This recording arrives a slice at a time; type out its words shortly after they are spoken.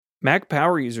Mac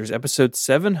Power Users, episode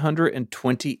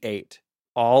 728,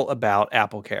 all about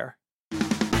AppleCare.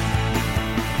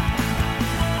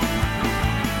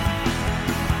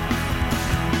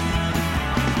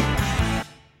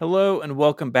 Hello and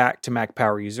welcome back to Mac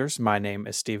Power Users. My name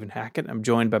is Stephen Hackett. I'm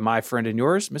joined by my friend and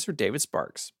yours, Mr. David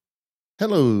Sparks.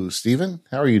 Hello, Stephen.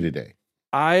 How are you today?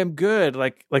 I am good.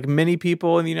 Like many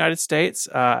people in the United States,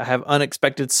 I have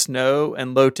unexpected snow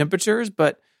and low temperatures,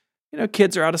 but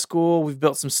kids are out of school. We've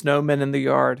built some snowmen in the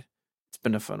yard. It's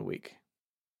been a fun week.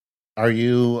 Are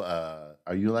you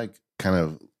like kind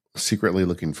of secretly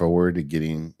looking forward to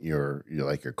getting your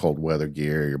cold weather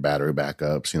gear, your battery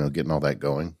backups, getting all that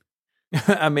going?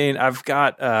 I mean, I've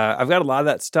got a lot of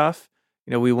that stuff.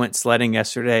 We went sledding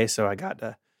yesterday, so I got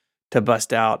to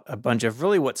bust out a bunch of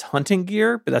really what's hunting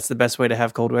gear, but that's the best way to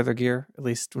have cold weather gear, at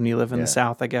least when you live in the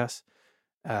South, I guess.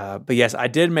 But yes, I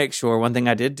did make sure, one thing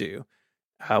I did do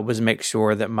was make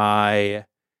sure that I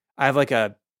have like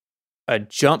a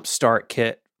jump start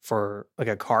kit for like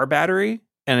a car battery.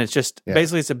 And it's just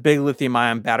basically it's a big lithium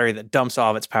ion battery that dumps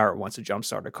all of its power at once to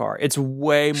jumpstart a car. It's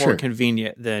way more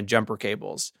convenient than jumper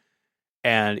cables.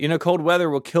 And, cold weather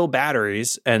will kill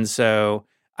batteries. And so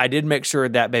I did make sure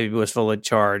that baby was fully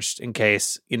charged in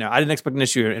case, I didn't expect an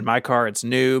issue in my car. It's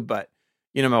new, but,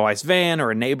 my wife's van or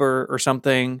a neighbor or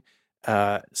something.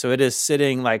 So it is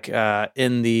sitting like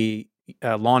in the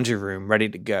laundry room ready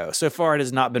to go. So far, it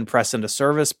has not been pressed into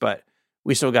service, but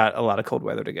we still got a lot of cold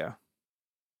weather to go.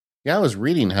 Yeah, I was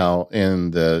reading how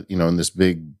in this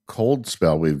big cold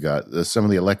spell we've got, some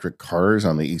of the electric cars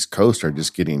on the East Coast are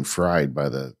just getting fried by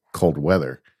the cold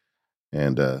weather.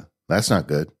 And that's not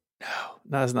good. No,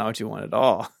 that's not what you want at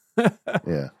all.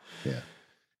 Yeah.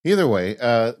 Either way,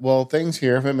 things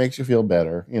here, if it makes you feel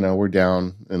better, we're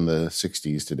down in the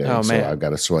 60s today. Oh, so man. I've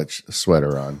got a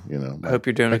sweater on, I hope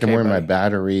you're doing okay. I'm wearing my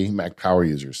battery Mac Power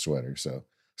User sweater. So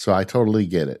I totally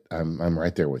get it. I'm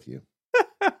right there with you.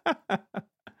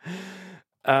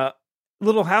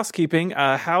 Little housekeeping.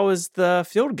 How is the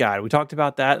field guide? We talked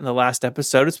about that in the last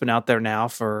episode. It's been out there now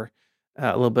for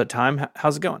a little bit of time.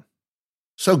 How's it going?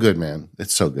 So good, man.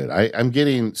 It's so good. I'm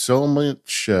getting so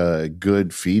much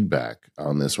good feedback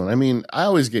on this one. I mean, I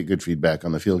always get good feedback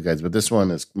on the field guides, but this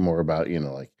one is more about,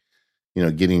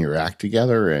 getting your act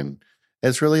together, and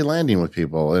it's really landing with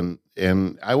people. And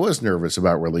I was nervous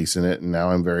about releasing it, and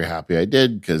now I'm very happy I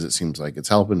did because it seems like it's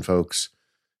helping folks.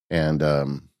 And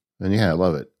yeah, I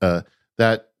love it.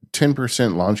 That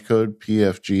 10% launch code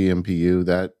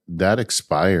PFGMPU that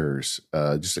expires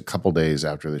just a couple days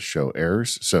after the show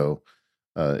airs. So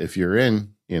if you're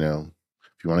in, if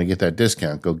you want to get that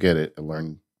discount, go get it at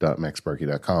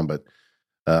learn.maxsparky.com. But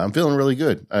I'm feeling really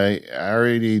good. I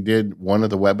already did one of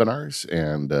the webinars,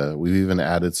 and we've even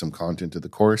added some content to the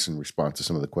course in response to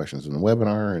some of the questions in the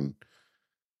webinar, and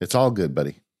it's all good,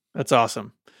 buddy. That's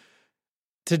awesome.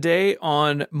 Today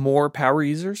on More Power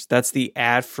Users, that's the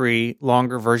ad-free,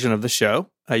 longer version of the show.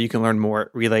 You can learn more at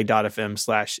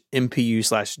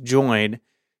relay.fm/MPU/join.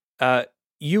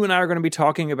 You and I are going to be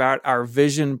talking about our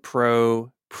Vision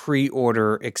Pro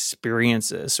pre-order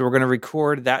experiences. So we're going to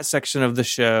record that section of the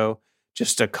show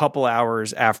just a couple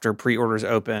hours after pre-orders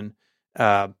open.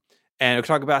 And we'll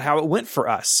talk about how it went for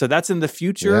us. So that's in the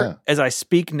future as I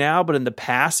speak now, but in the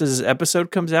past as this episode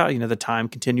comes out, the time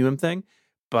continuum thing.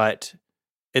 But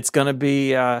it's going to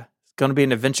be an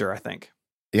adventure, I think.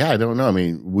 Yeah, I don't know. I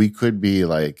mean, we could be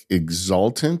like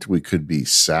exultant. We could be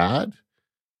sad.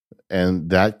 And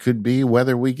that could be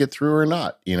whether we get through or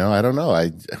not. I don't know.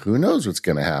 Who knows what's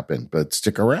going to happen, but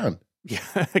stick around.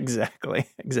 Yeah, exactly.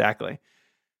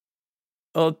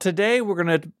 Well, today we're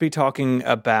going to be talking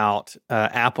about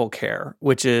AppleCare,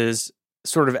 which is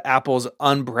sort of Apple's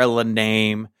umbrella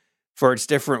name for its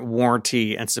different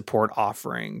warranty and support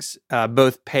offerings,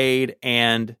 both paid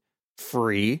and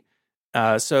free.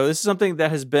 So this is something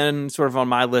that has been sort of on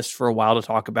my list for a while to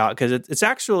talk about because it's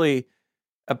actually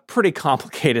a pretty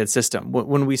complicated system.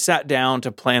 When we sat down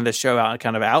to plan the show out and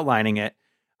kind of outlining it,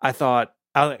 I thought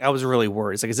I was really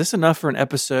worried. It's like, is this enough for an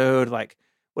episode? Like,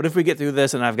 what if we get through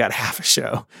this and I've got half a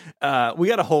show? We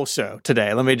got a whole show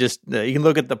today. Let me just, you can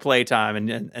look at the playtime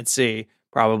and see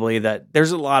probably that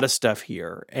there's a lot of stuff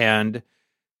here. And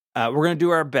we're going to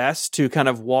do our best to kind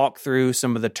of walk through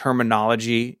some of the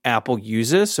terminology Apple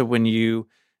uses. So when you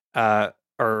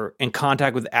are in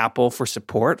contact with Apple for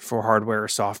support for hardware or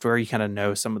software, you kind of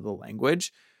know some of the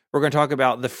language. We're going to talk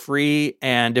about the free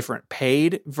and different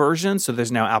paid versions. So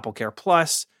there's now AppleCare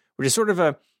Plus, which is sort of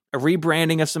a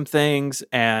rebranding of some things,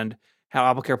 and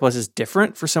how AppleCare Plus is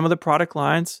different for some of the product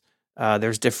lines.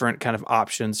 There's different kind of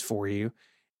options for you.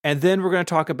 And then we're going to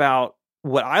talk about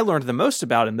what I learned the most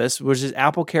about in this was just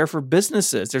AppleCare for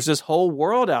businesses. There's this whole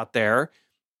world out there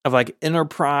of like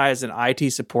enterprise and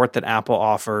IT support that Apple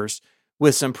offers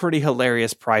with some pretty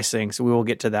hilarious pricing. So we will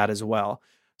get to that as well.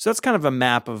 So that's kind of a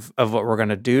map of what we're going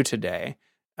to do today.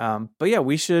 But yeah,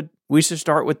 we should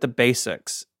start with the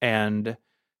basics. And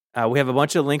we have a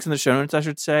bunch of links in the show notes, I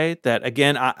should say, that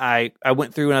again, I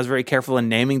went through and I was very careful in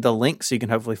naming the links so you can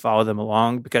hopefully follow them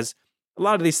along, because a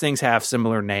lot of these things have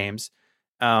similar names.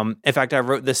 In fact, I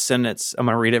wrote this sentence. I'm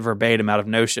going to read it verbatim out of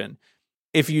Notion.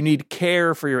 If you need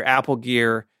care for your Apple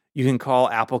gear, you can call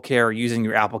AppleCare using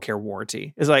your AppleCare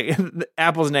warranty. It's like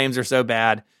Apple's names are so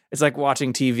bad. It's like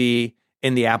watching TV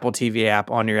in the Apple TV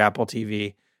app on your Apple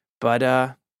TV. But,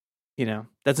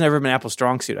 that's never been Apple's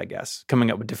strong suit, I guess,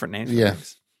 coming up with different names. Yeah.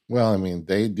 Well, I mean,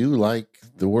 they do like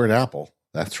the word Apple.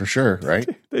 That's for sure, right?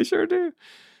 They sure do.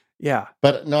 Yeah.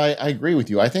 But no, I agree with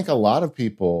you. I think a lot of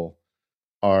people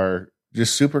are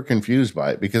just super confused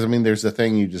by it because, I mean, there's the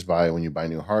thing you just buy when you buy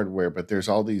new hardware, but there's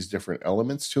all these different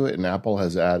elements to it. And Apple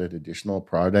has added additional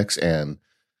products and,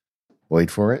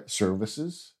 wait for it,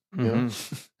 services. Mm-hmm.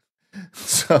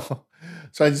 So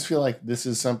I just feel like this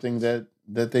is something that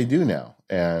they do now.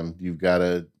 And you've got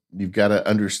to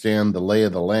understand the lay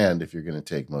of the land if you're going to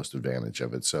take most advantage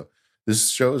of it. So this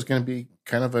show is going to be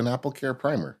kind of an AppleCare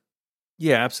primer.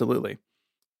 Yeah, absolutely.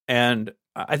 And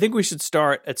I think we should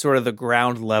start at sort of the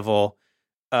ground level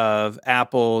of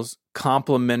Apple's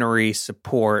complimentary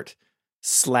support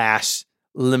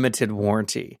 / limited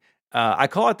warranty. I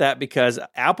call it that because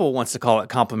Apple wants to call it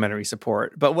complimentary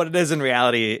support, but what it is in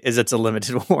reality is it's a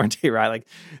limited warranty, right? Like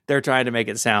they're trying to make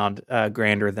it sound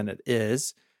grander than it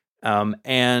is.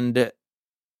 And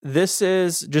this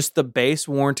is just the base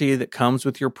warranty that comes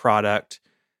with your product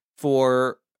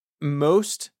for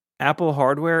most Apple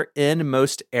hardware in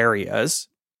most areas.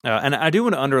 And I do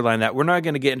want to underline that we're not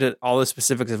going to get into all the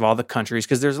specifics of all the countries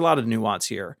because there's a lot of nuance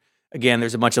here. Again,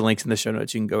 there's a bunch of links in the show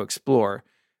notes you can go explore.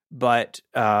 But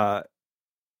that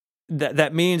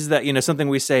means that, something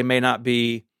we say may not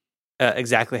be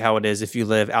exactly how it is if you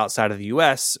live outside of the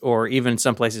U.S. or even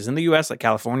some places in the U.S. like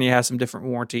California has some different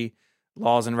warranty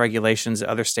laws and regulations that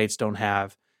other states don't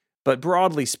have. But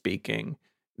broadly speaking,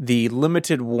 the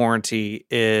limited warranty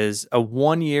is a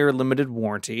 1-year limited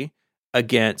warranty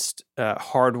against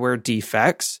hardware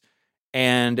defects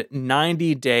and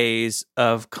 90 days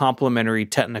of complimentary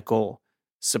technical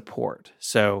support.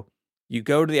 So you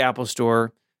go to the Apple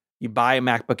Store, you buy a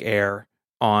MacBook Air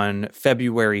on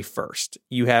February 1st.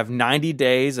 You have 90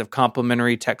 days of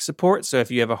complimentary tech support. So if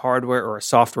you have a hardware or a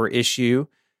software issue,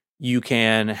 you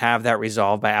can have that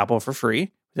resolved by Apple for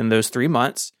free within those 3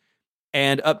 months.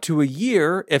 And up to a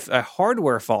year if a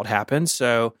hardware fault happens.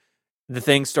 So the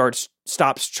thing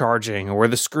stops charging or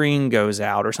the screen goes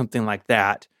out or something like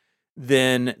that,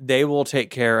 then they will take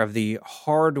care of the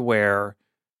hardware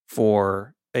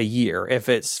for a year if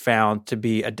it's found to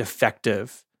be a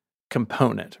defective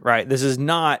component, right? This is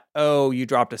not, you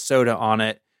dropped a soda on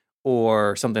it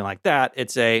or something like that.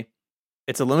 It's a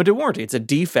limited warranty. It's a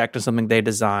defect of something they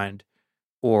designed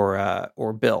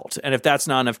or built. And if that's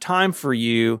not enough time for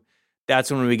you,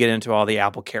 that's when we get into all the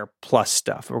AppleCare Plus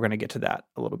stuff. We're going to get to that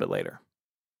a little bit later.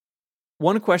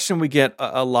 One question we get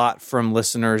a lot from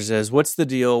listeners is, what's the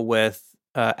deal with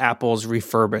Apple's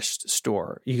refurbished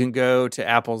store? You can go to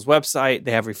Apple's website.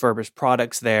 They have refurbished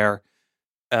products there.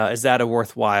 Is that a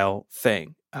worthwhile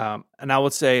thing? And I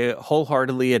would say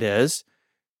wholeheartedly it is.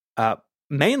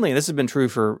 Mainly, and this has been true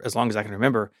for as long as I can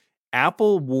remember,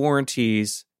 Apple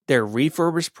warranties their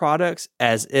refurbished products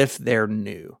as if they're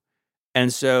new.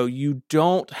 And so you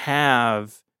don't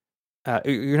have,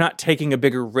 you're not taking a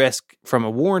bigger risk from a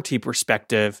warranty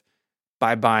perspective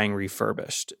by buying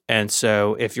refurbished. And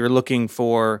so if you're looking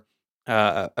for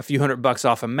a few $100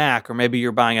 off a Mac, or maybe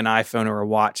you're buying an iPhone or a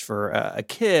watch for a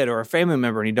kid or a family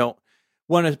member and you don't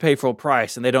want to pay full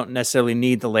price and they don't necessarily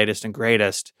need the latest and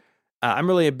greatest, I'm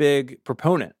really a big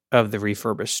proponent of the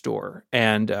refurbished store.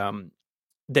 And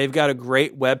they've got a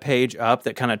great webpage up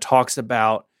that kind of talks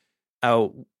about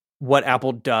what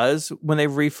Apple does when they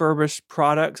refurbish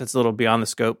products. It's a little beyond the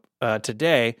scope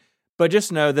today, but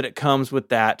just know that it comes with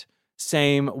that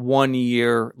same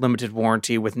 1-year limited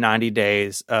warranty with 90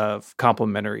 days of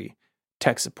complimentary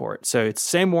tech support. So it's the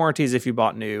same warranty as if you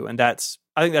bought new. And I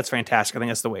think that's fantastic. I think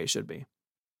that's the way it should be.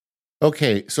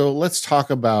 Okay, so let's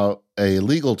talk about a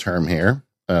legal term here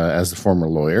as a former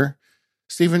lawyer.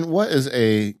 Stephen, what is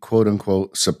a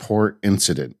quote-unquote support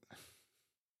incident?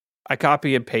 I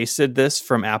copy and pasted this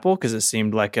from Apple because it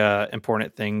seemed like an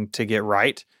important thing to get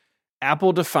right.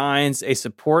 Apple defines a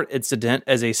support incident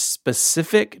as a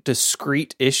specific,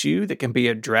 discrete issue that can be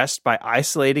addressed by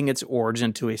isolating its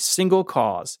origin to a single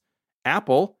cause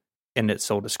Apple, in its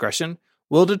sole discretion,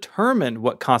 will determine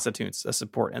what constitutes a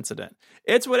support incident.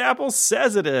 It's what Apple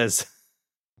says it is.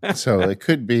 So it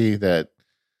could be that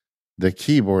the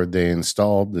keyboard they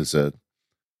installed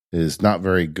is not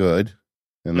very good,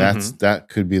 and that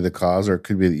could be the cause, or it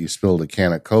could be that you spilled a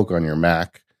can of Coke on your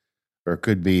Mac, or it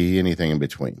could be anything in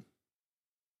between.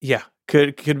 Yeah,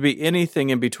 could be anything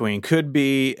in between. Could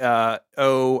be,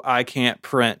 I can't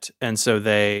print, and so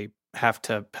they have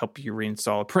to help you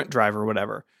reinstall a print drive or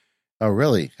whatever. Oh,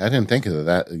 really? I didn't think of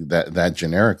that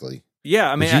generically.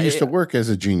 Yeah, I mean, you used to work as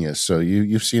a genius, so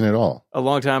you've seen it all. A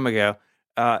long time ago.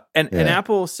 And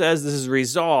Apple says this is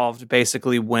resolved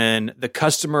basically when the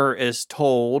customer is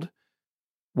told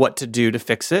what to do to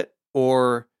fix it,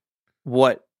 or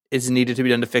what is needed to be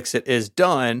done to fix it is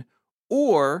done,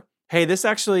 or, hey, this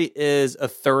actually is a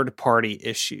third-party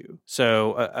issue.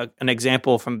 So an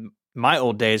example from my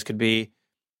old days could be,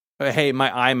 hey, my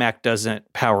iMac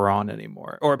doesn't power on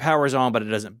anymore, or it powers on, but it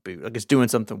doesn't boot. Like, it's doing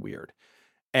something weird.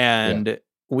 And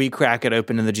we crack it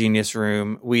open in the Genius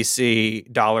Room. We see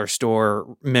dollar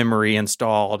store memory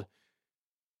installed.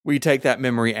 We take that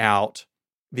memory out.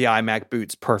 The iMac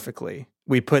boots perfectly.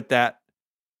 We put that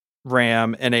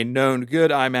RAM in a known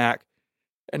good iMac,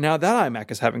 and now that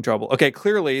iMac is having trouble. Okay,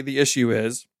 clearly the issue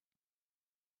is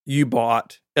you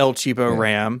bought El Cheapo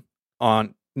RAM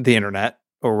on the internet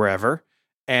or wherever,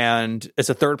 and it's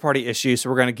a third-party issue, so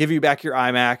we're going to give you back your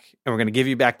iMac, and we're going to give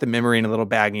you back the memory in a little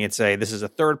baggie and say, this is a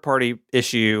third-party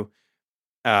issue.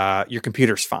 Your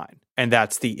computer's fine. And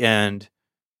that's the end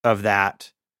of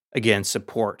that, again,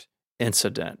 support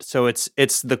incident. So it's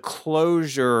the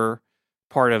closure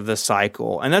part of the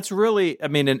cycle. And that's really, I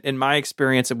mean, in my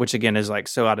experience, which again is like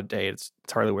so out of date, it's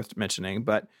hardly worth mentioning,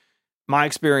 but my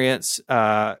experience,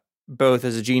 both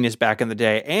as a genius back in the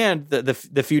day and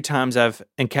the few times I've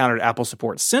encountered Apple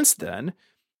support since then,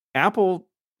 Apple,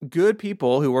 good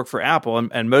people who work for Apple,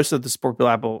 and most of the support people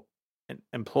Apple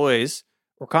employees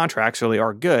or contracts really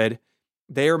are good,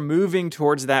 they are moving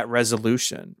towards that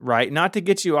resolution, right? Not to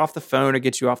get you off the phone or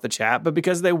get you off the chat, but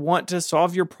because they want to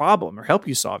solve your problem or help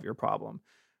you solve your problem.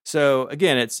 So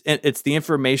again, it's the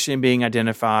information being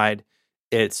identified,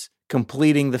 it's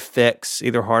completing the fix,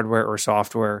 either hardware or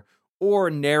software, or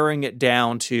narrowing it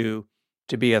down to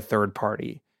be a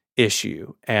third-party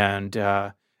issue. And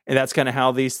that's kind of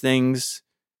how these things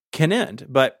can end.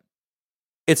 But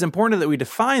it's important that we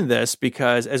define this,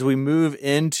 because as we move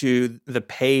into the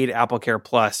paid AppleCare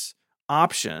Plus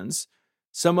options,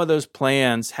 some of those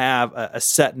plans have a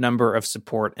set number of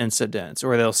support incidents,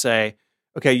 or they'll say,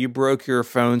 okay, you broke your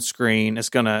phone screen, it's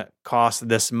going to cost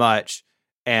this much,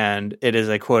 and it is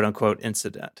a quote unquote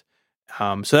incident.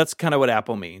 So that's kind of what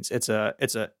Apple means. It's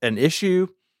an issue,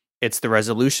 it's the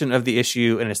resolution of the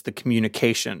issue, and it's the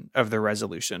communication of the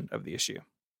resolution of the issue.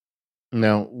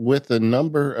 Now, with the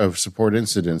number of support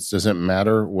incidents, does it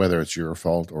matter whether it's your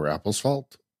fault or Apple's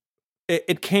fault?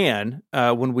 It can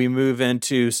when we move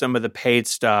into some of the paid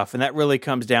stuff. And that really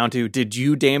comes down to, did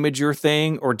you damage your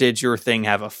thing, or did your thing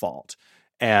have a fault?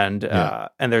 And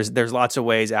there's lots of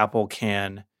ways Apple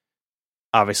can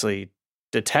obviously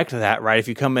detect that, right? If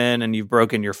you come in and you've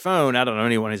broken your phone, I don't know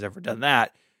anyone who's ever done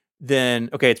that, then,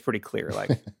 okay, it's pretty clear.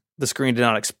 Like, the screen did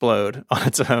not explode on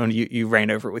its own. You ran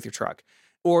over it with your truck.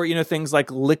 Or, things like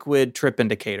liquid trip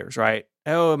indicators, right?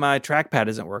 Oh, my trackpad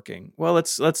isn't working. Well,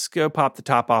 let's go pop the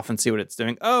top off and see what it's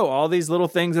doing. Oh, all these little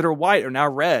things that are white are now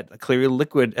red. Clearly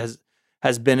liquid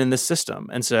has been in the system.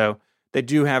 And so they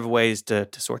do have ways to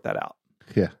sort that out.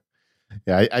 Yeah.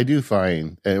 Yeah, I do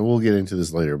find, and we'll get into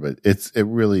this later, but it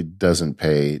really doesn't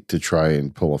pay to try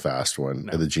and pull a fast one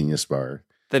at the Genius Bar.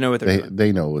 They know what they're doing.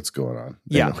 They know what's going on.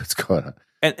 They know what's going on.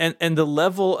 And the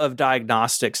level of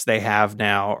diagnostics they have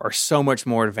now are so much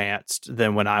more advanced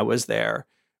than when I was there,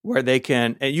 where they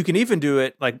can, and you can even do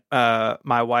it like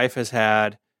my wife has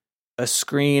had a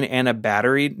screen and a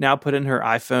battery now put in her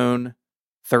iPhone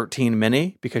 13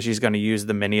 mini, because she's going to use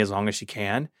the mini as long as she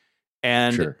can.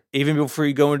 And even before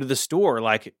you go into the store,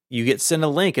 like, you get sent a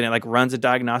link and it like runs a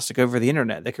diagnostic over the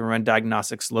internet. They can run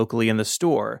diagnostics locally in the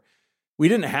store. We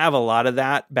didn't have a lot of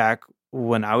that back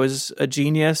when I was a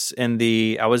genius.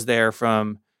 I was there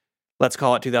from, let's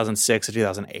call it 2006 to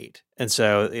 2008. And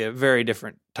so a very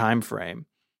different time frame.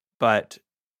 But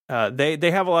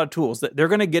they have a lot of tools that they're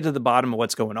going to get to the bottom of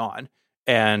what's going on.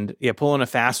 And pulling a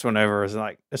fast one over is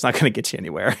like, it's not going to get you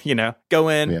anywhere. Go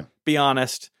in, be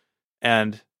honest,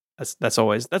 and that's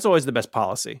always the best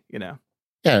policy.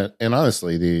 Yeah, and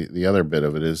honestly, the other bit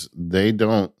of it is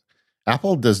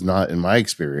Apple does not, in my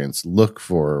experience, look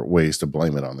for ways to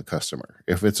blame it on the customer.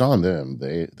 If it's on them,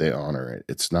 they honor it.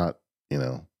 It's not,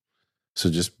 So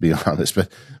just be honest,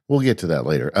 but we'll get to that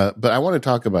later. But I want to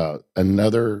talk about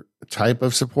another type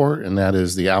of support, and that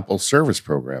is the Apple service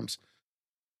programs.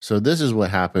 So this is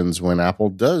what happens when Apple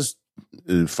does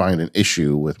find an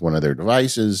issue with one of their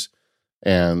devices,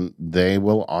 and they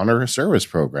will honor a service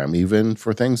program, even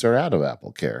for things that are out of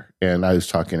AppleCare. And I was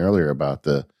talking earlier about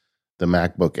the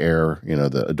MacBook Air,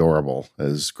 the adorable,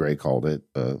 as Gray called it,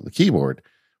 the keyboard.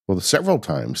 Well, several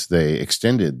times they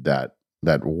extended that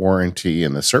warranty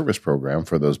and the service program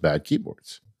for those bad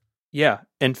keyboards. Yeah.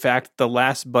 In fact, the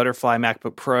last Butterfly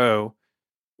MacBook Pro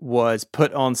was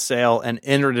put on sale and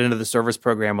entered into the service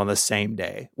program on the same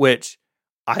day, which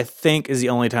I think is the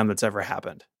only time that's ever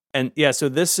happened. And yeah, so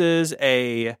this is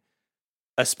a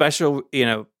special,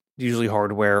 usually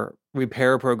hardware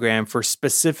repair program for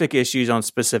specific issues on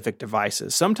specific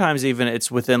devices. Sometimes even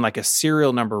it's within like a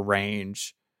serial number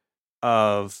range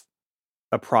of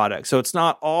a product. So it's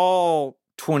not all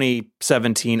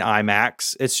 2017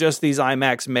 iMacs. It's just these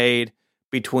iMacs made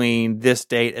between this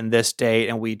date,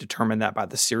 and we determine that by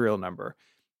the serial number.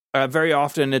 Very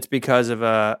often it's because of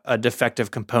a defective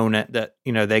component that,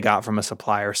 they got from a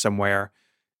supplier somewhere.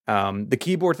 The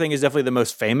keyboard thing is definitely the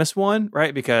most famous one,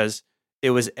 right? Because it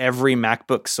was every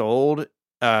MacBook sold,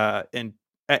 and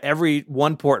every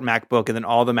one port MacBook, and then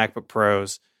all the MacBook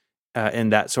Pros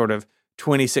in that sort of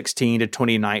 2016 to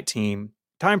 2019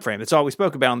 timeframe. That's all we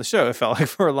spoke about on the show. It felt like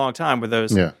for a long time with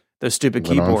those stupid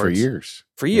keyboards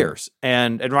for years,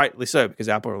 and rightly so, because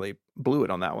Apple really blew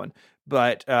it on that one.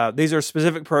 But these are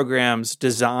specific programs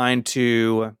designed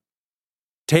to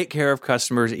take care of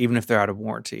customers even if they're out of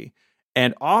warranty.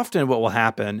 And often what will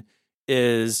happen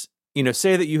is,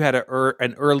 say that you had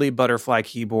an early Butterfly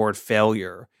keyboard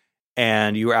failure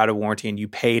and you were out of warranty and you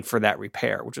paid for that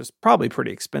repair, which is probably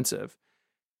pretty expensive.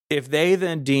 If they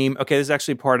then deem, okay, this is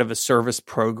actually part of a service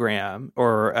program,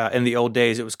 or in the old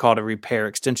days, it was called a repair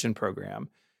extension program.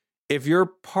 If you're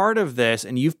part of this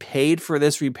and you've paid for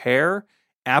this repair,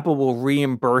 Apple will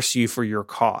reimburse you for your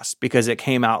cost because it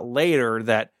came out later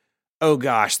that, oh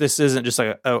gosh, this isn't just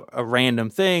like a random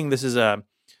thing. This is a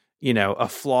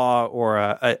flaw or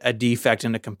a defect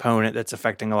in a component that's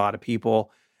affecting a lot of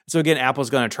people. So again, Apple's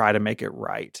going to try to make it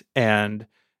right. And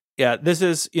yeah, this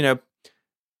is,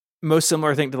 most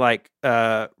similar thing to like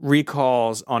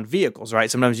recalls on vehicles,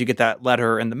 right? Sometimes you get that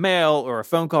letter in the mail or a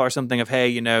phone call or something of, hey,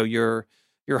 your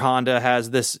Honda has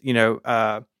this,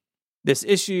 this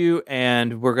issue,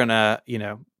 and we're gonna,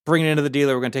 bring it into the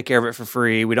dealer. We're gonna take care of it for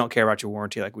free. We don't care about your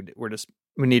warranty. Like we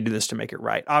need to do this to make it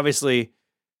right. Obviously,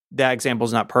 that example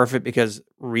is not perfect because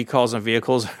recalls on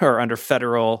vehicles are under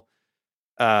federal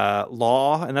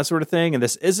law and that sort of thing, and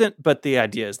this isn't. But the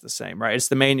idea is the same, right? It's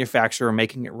the manufacturer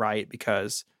making it right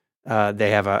because they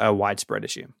have a widespread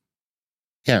issue.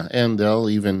 Yeah, and they'll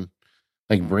even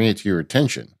like bring it to your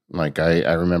attention. Like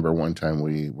I remember one time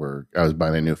I was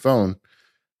buying a new phone,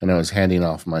 and I was handing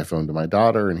off my phone to my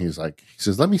daughter, and he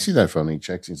says, let me see that phone. And he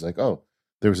checks. He's like, oh,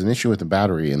 there was an issue with the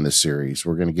battery in this series.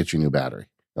 We're going to get you a new battery.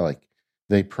 Like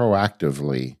they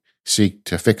proactively seek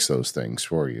to fix those things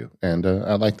for you. And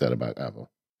I like that about Apple.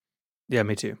 Yeah,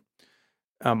 me too.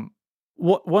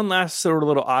 One last sort of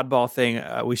little oddball thing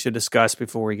we should discuss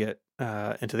before we get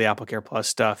into the AppleCare Plus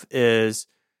stuff is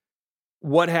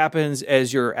what happens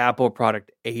as your Apple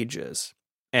product ages.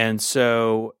 And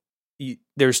so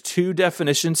there's two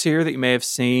definitions here that you may have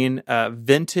seen,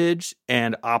 vintage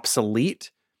and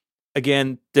obsolete.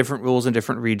 Again, different rules in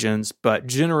different regions, but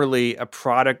generally a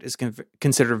product is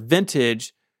considered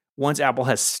vintage once Apple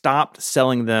has stopped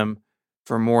selling them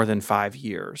for more than 5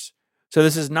 years. So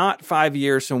this is not 5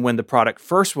 years from when the product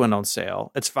first went on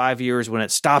sale. It's 5 years when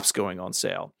it stops going on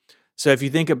sale. So if you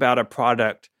think about a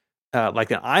product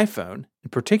like an iPhone in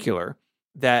particular,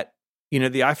 that, the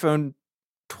iPhone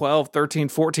 12, 13,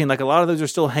 14, like a lot of those are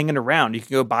still hanging around. You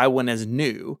can go buy one as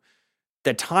new.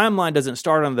 The timeline doesn't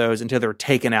start on those until they're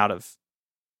taken out of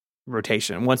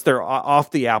rotation. Once they're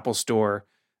off the Apple Store,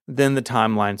 then the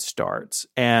timeline starts.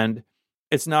 And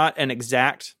it's not an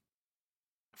exact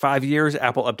 5 years.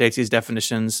 Apple updates these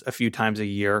definitions a few times a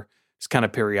year, just kind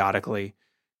of periodically.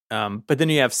 But then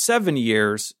you have 7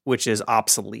 years, which is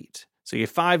obsolete. So you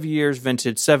have 5 years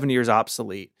vintage, 7 years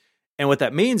obsolete. And what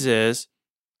that means is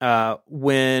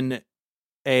when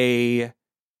the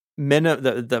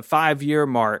 5 year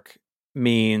mark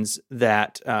means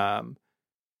that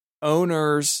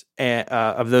owners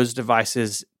of those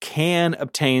devices can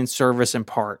obtain service and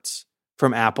parts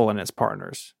from Apple and its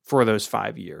partners for those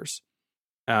 5 years.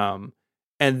 And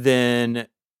then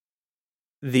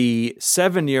the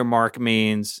 7 year mark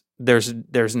means there's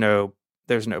no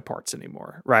parts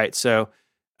anymore, right? So,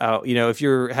 if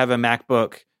you have a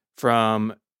MacBook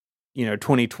from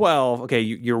 2012, okay,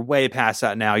 you're way past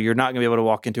that now. You're not going to be able to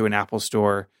walk into an Apple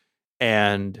store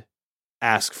and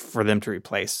ask for them to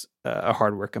replace a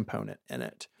hardware component in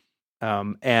it.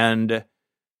 And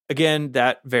again,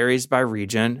 that varies by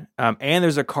region. And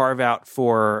there's a carve out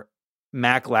for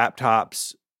Mac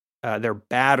laptops, their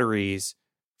batteries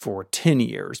for 10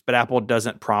 years, but Apple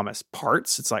doesn't promise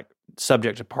parts. It's like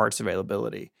subject to parts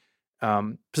availability.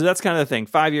 So that's kind of the thing,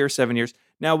 5 years, 7 years.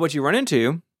 Now, what you run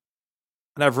into,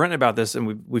 and I've written about this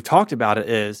and we've talked about it,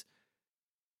 is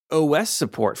OS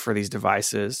support for these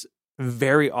devices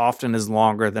very often is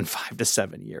longer than 5 to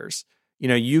 7 years.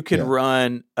 You could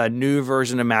run a new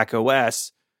version of Mac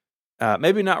OS,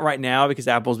 maybe not right now because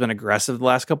Apple's been aggressive the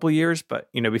last couple of years, but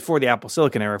before the Apple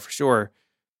Silicon era for sure,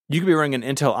 you could be running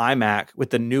an Intel iMac with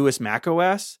the newest Mac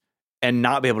OS and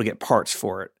not be able to get parts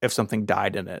for it if something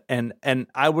died in it. And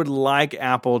I would like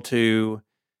Apple to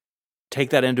take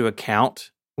that into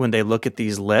account when they look at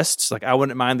these lists. Like, I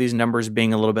wouldn't mind these numbers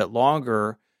being a little bit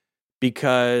longer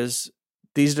because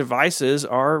these devices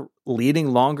are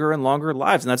leading longer and longer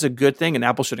lives, and that's a good thing, and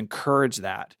Apple should encourage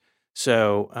that.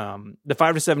 So the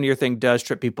 5 to 7 year thing does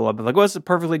trip people up. They're like, well, it's a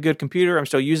perfectly good computer. I'm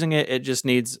still using it. It just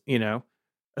needs,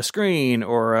 a screen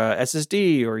or a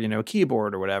SSD or, a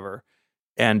keyboard or whatever.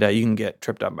 And you can get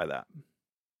tripped up by that.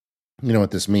 You know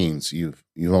what this means? You've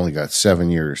only got 7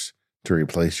 years to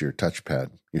replace your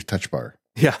touchpad, your touch bar.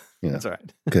 Yeah, that's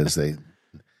right. Because they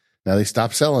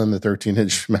stopped selling the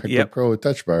 13-inch MacBook Pro with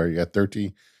touch bar. You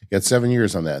got 7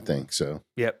 years on that thing. So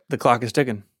the clock is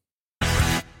ticking.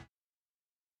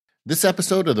 This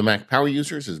episode of the Mac Power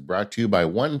Users is brought to you by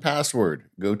 1Password.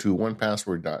 Go to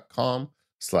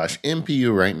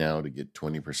 1password.com/MPU right now to get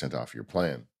 20% off your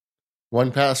plan.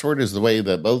 1Password is the way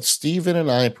that both Steven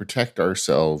and I protect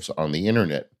ourselves on the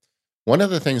internet. One of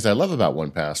the things I love about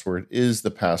 1Password is the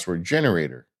password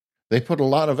generator. They put a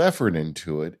lot of effort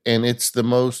into it, and it's the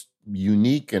most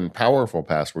unique and powerful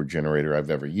password generator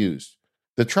I've ever used.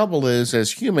 The trouble is,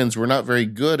 as humans, we're not very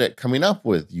good at coming up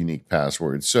with unique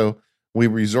passwords, so we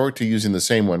resort to using the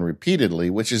same one repeatedly,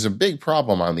 which is a big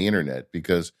problem on the internet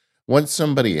because once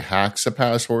somebody hacks a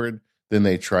password, then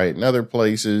they try it in other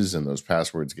places and those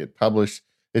passwords get published.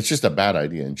 It's just a bad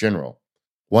idea in general.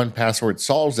 1Password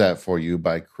solves that for you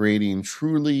by creating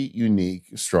truly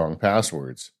unique, strong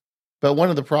passwords. But one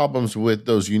of the problems with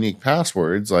those unique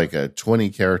passwords, like a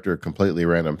 20-character completely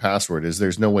random password, is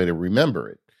there's no way to remember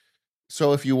it.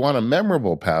 So if you want a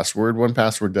memorable password,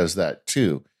 1Password does that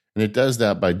too. And it does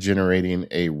that by generating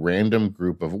a random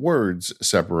group of words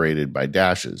separated by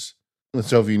dashes. And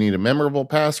so if you need a memorable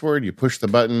password, you push the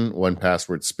button,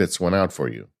 1Password spits one out for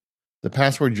you. The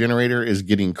password generator is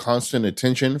getting constant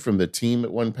attention from the team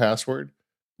at 1Password.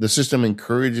 The system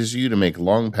encourages you to make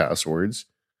long passwords.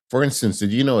 For instance,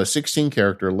 did you know a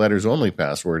 16-character letters-only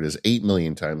password is 8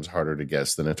 million times harder to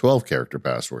guess than a 12-character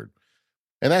password?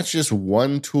 And that's just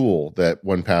one tool that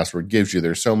 1Password gives you.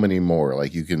 There's so many more.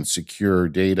 Like, you can secure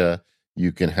data.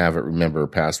 You can have it remember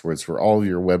passwords for all of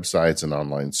your websites and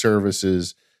online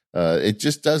services. It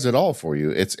just does it all for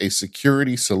you. It's a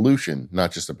security solution,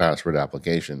 not just a password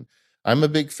application. I'm a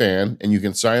big fan, and you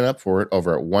can sign up for it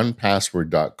over at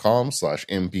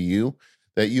 1password.com/MPU.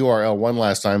 That URL one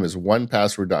last time is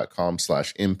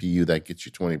 1password.com/MPU. That gets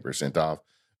you 20% off.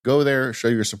 Go there, show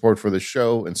your support for the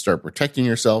show, and start protecting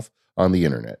yourself on the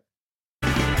internet.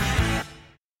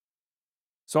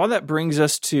 So all that brings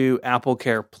us to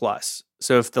AppleCare Plus.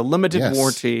 So if the limited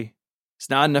warranty is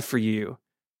not enough for you,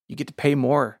 you get to pay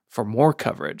more for more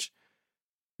coverage.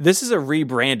 This is a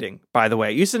rebranding, by the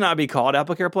way. It used to not be called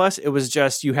AppleCare Plus. It was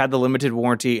just you had the limited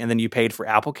warranty and then you paid for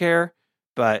AppleCare,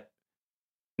 but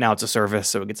now it's a service,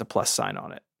 so it gets a plus sign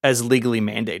on it, as legally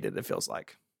mandated, it feels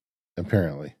like.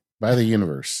 Apparently. By the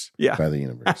universe. Yeah. By the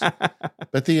universe.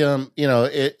 But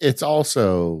it's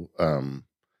also,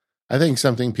 I think,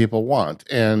 something people want.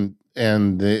 But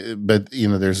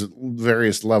there's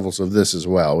various levels of this as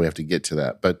well. We have to get to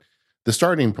that. But the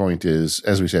starting point is,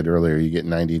 as we said earlier, you get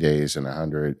 90 days and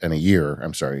a year,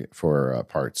 for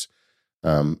parts.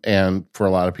 And for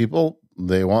a lot of people,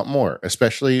 they want more,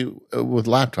 especially with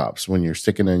laptops when you're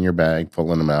sticking in your bag,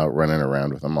 pulling them out, running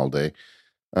around with them all day.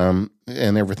 And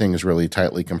everything is really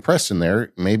tightly compressed in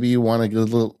there. Maybe you want to get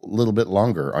a little bit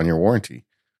longer on your warranty.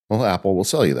 Well, Apple will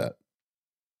sell you that.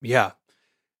 Yeah.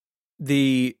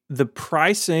 The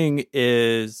pricing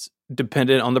is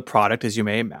dependent on the product, as you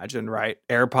may imagine, right?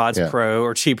 AirPods Pro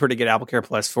are cheaper to get AppleCare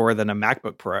Plus for than a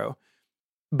MacBook Pro.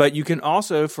 But you can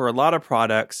also, for a lot of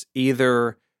products,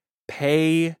 either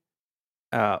pay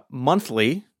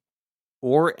monthly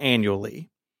or annually.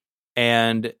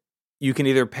 And you can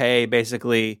either pay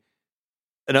basically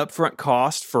an upfront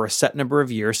cost for a set number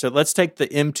of years. So let's take the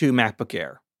M2 MacBook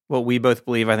Air, what we both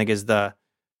believe, I think, is the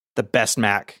best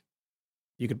Mac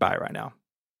you could buy right now.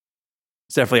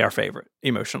 It's definitely our favorite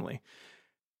emotionally.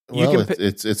 Well,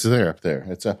 it's there up there.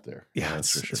 It's up there. Yeah,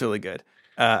 it's really good.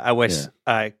 I wish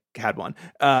I had one.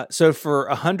 So for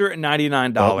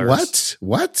 $199.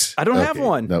 What? I don't have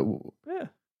one. No.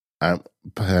 Yeah.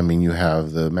 But I mean, you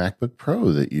have the MacBook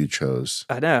Pro that you chose.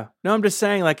 I know. No, I'm just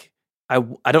saying, like, I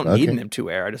don't need an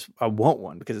M2 Air. I want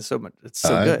one because it's so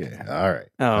good. All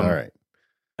right.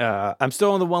 I'm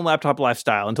still on the one laptop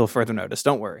lifestyle until further notice.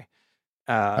 Don't worry.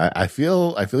 I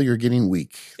feel you're getting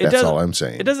weak. That's all I'm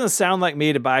saying. It doesn't sound like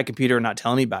me to buy a computer and not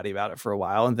tell anybody about it for a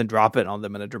while and then drop it on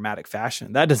them in a dramatic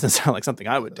fashion. That doesn't sound like something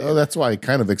I would do. Oh, that's why I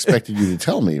kind of expected you to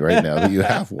tell me right now that you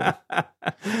have one.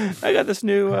 I got this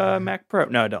new Mac Pro.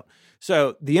 No, I don't.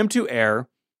 So the M2 Air,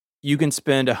 you can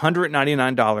spend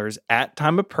 $199 at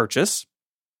time of purchase,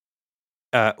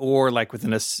 or like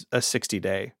within a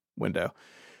 60-day window.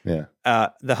 Yeah.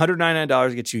 The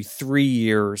 $199 gets you 3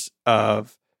 years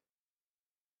of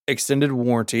extended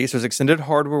warranty. So it's extended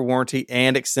hardware warranty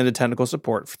and extended technical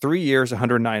support for 3 years,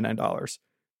 $199.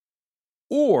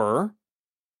 Or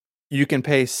you can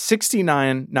pay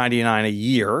 $69.99 a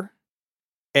year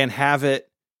and have it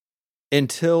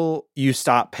until you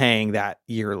stop paying that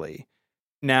yearly.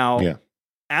 Now,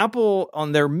 Apple,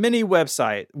 on their mini web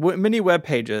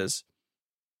pages,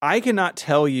 I cannot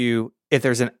tell you if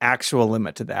there's an actual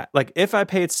limit to that. Like, if I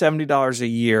paid $70 a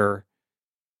year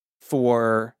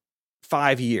for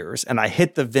 5 years and I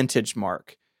hit the vintage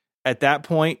mark, at that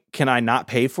point, can I not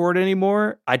pay for it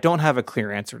anymore? I don't have a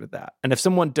clear answer to that. And if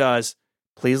someone does,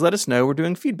 please let us know. We're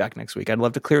doing feedback next week. I'd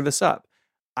love to clear this up.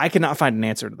 I cannot find an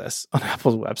answer to this on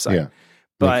Apple's website. Yeah.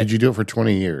 But could you do it for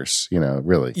 20 years?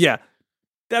 Really? Yeah.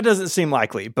 That doesn't seem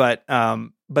likely, but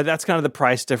that's kind of the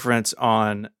price difference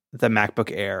on the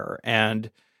MacBook Air. And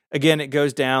again, it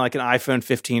goes down, like an iPhone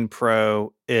 15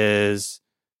 Pro is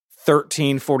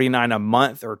 $1349 a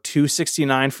month or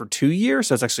 $269 for 2 years.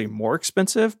 So it's actually more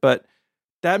expensive, but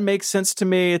that makes sense to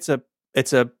me. It's a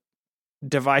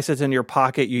device that's in your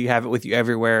pocket. You have it with you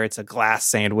everywhere. It's a glass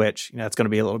sandwich. It's going to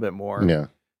be a little bit more. Yeah.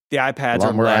 The iPads a lot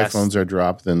are more less. iPhones are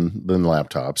dropped than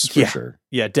laptops for sure.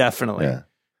 Yeah, definitely. Yeah.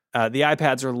 The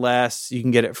iPads are less. You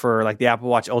can get it for, like, the Apple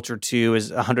Watch Ultra 2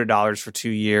 is $100 for 2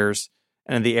 years.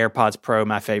 And the AirPods Pro,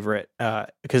 my favorite,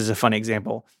 because it's a funny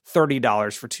example,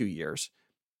 $30 for 2 years.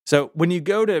 So when you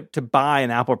go to buy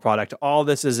an Apple product, all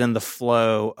this is in the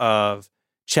flow of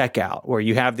checkout, where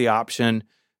you have the option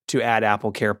to add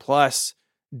AppleCare Plus.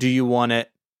 Do you want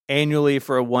it annually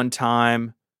for a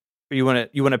one-time, or you want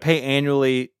to pay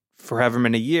annually for however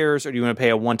many years, or do you want to pay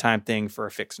a one-time thing for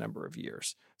a fixed number of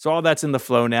years? So all that's in the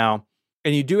flow now.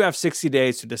 And you do have 60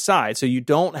 days to decide. So you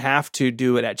don't have to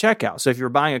do it at checkout. So if you're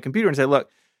buying a computer and say, look,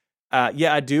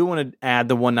 I do want to add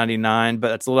the $199, but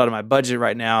that's a lot of my budget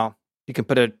right now. You can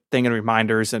put a thing in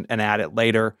reminders and add it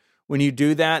later. When you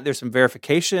do that, there's some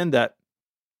verification that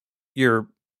your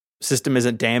system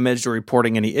isn't damaged or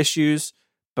reporting any issues,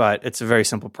 but it's a very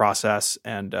simple process,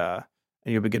 and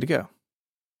you'll be good to go.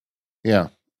 Yeah.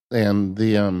 And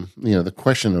the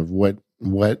question of what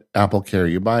AppleCare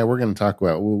you buy, we're going to talk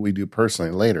about what we do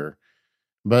personally later.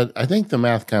 But I think the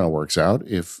math kind of works out.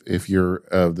 If you're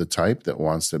of the type that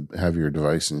wants to have your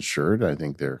device insured, I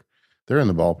think they're in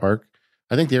the ballpark.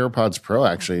 I think the AirPods Pro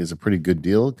actually is a pretty good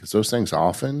deal because those things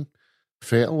often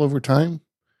fail over time.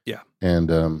 Yeah. And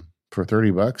for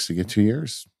 $30 to get 2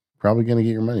 years, probably going to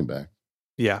get your money back.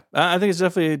 Yeah. I think it's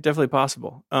definitely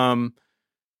possible. So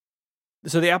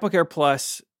the AppleCare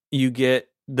Plus, you get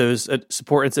those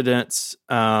support incidents.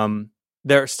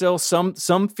 There are still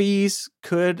some fees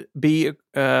could be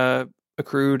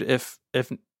accrued if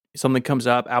something comes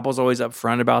up. Apple's always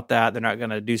upfront about that. They're not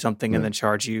going to do something and then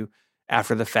charge you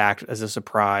after the fact as a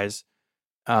surprise.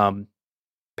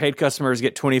 Paid customers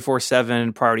get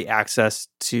 24/7 priority access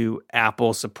to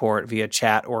Apple support via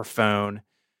chat or phone.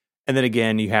 And then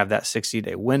again, you have that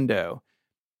 60-day window.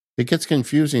 It gets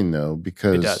confusing though,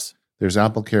 because it does. There's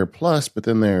AppleCare Plus, but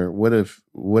then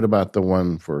what about the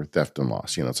one for theft and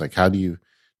loss? It's like, how do you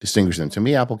distinguish them? To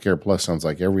me, AppleCare Plus sounds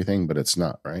like everything, but it's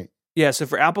not, right? Yeah. So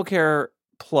for AppleCare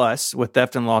Plus with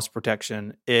theft and loss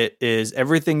protection, it is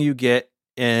everything you get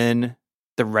in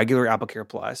the regular AppleCare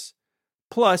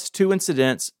plus 2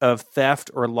 incidents of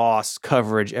theft or loss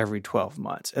coverage every 12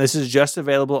 months. And this is just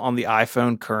available on the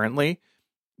iPhone currently,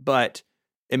 but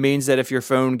it means that if your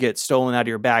phone gets stolen out of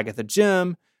your bag at the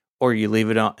gym, or you leave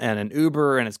it in an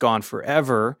Uber and it's gone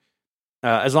forever,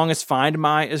 as long as Find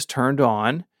My is turned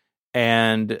on,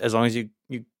 and as long as you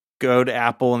go to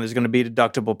Apple and there's going to be a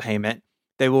deductible payment,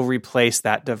 they will replace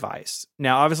that device.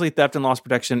 Now, obviously, theft and loss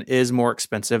protection is more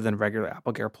expensive than regular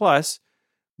AppleCare Plus,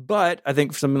 but I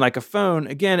think for something like a phone,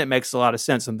 again, it makes a lot of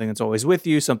sense. Something that's always with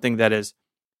you, something that is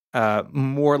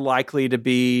more likely to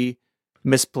be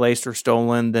misplaced or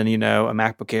stolen than, a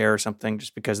MacBook Air or something,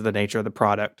 just because of the nature of the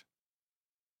product.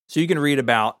 So you can read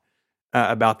about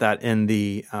that in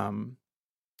the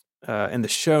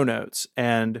show notes.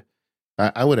 And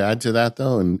I would add to that,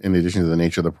 though, in addition to the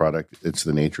nature of the product, it's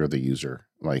the nature of the user.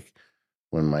 Like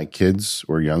when my kids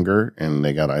were younger and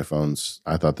they got iPhones,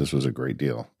 I thought this was a great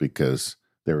deal because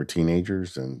they were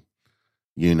teenagers and,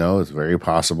 it's very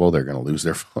possible they're going to lose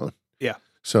their phone. Yeah.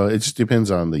 So it just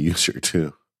depends on the user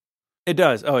too. It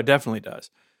does. Oh, it definitely does.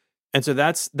 And so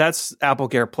that's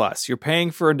AppleCare Plus. You're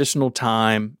paying for additional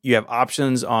time. You have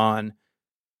options on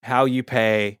how you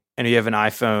pay. And if you have an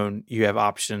iPhone, you have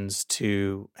options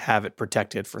to have it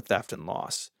protected for theft and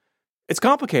loss. It's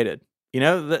complicated.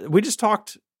 We just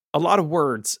talked a lot of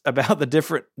words about the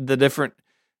different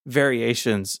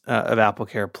variations of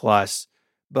AppleCare Plus.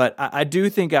 But I do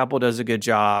think Apple does a good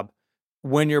job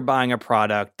when you're buying a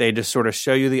product. They just sort of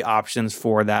show you the options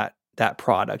for that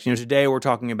product. Today we're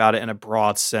talking about it in a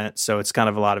broad sense, so it's kind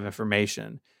of a lot of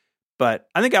information. But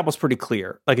I think Apple's pretty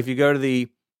clear. Like if you go to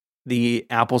the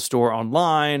Apple Store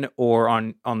online or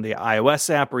on the iOS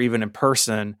app or even in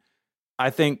person,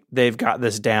 I think they've got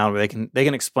this down where they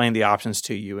can explain the options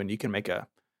to you and you can make an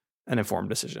informed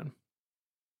decision.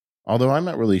 Although I'm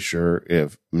not really sure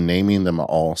if naming them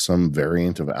all some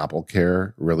variant of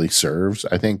AppleCare really serves.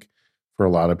 I think for a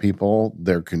lot of people,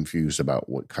 they're confused about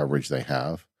what coverage they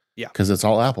have. Yeah. Because it's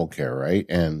all AppleCare, right?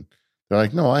 And they're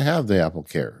like, no, I have the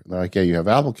AppleCare. They're like, yeah, you have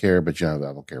AppleCare, but you don't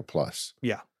have AppleCare Plus.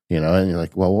 Yeah. And you're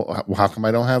like, well, how come I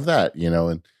don't have that?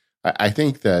 And I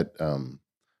think that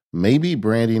maybe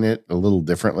branding it a little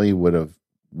differently would have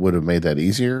made that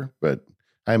easier. But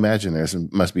I imagine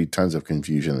must be tons of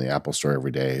confusion in the Apple Store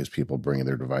every day as people bringing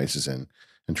their devices in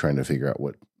and trying to figure out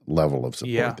what level of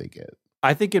support they get.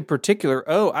 I think in particular,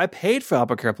 I paid for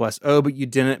AppleCare Plus. But you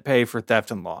didn't pay for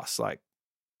theft and loss. Like,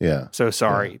 yeah, so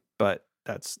sorry, but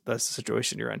that's the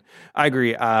situation you're in. I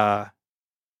agree.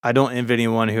 I don't envy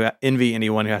anyone who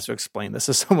has to explain this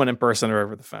to someone in person or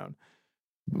over the phone.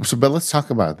 So, but let's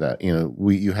talk about that.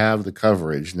 You have the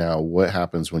coverage now. What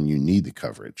happens when you need the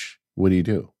coverage? What do you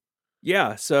do?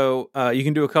 Yeah, so you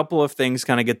can do a couple of things,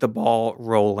 kind of get the ball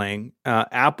rolling.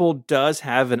 Apple does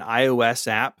have an iOS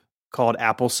app called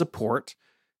Apple Support.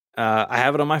 I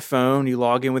have it on my phone. You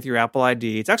log in with your Apple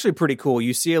ID. It's actually pretty cool.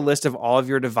 You see a list of all of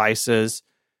your devices.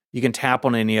 You can tap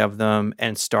on any of them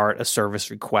and start a service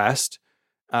request.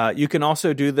 You can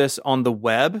also do this on the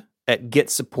web at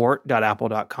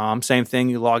getsupport.apple.com. Same thing.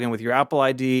 You log in with your Apple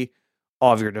ID.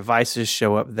 All of your devices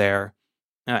show up there.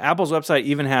 Apple's website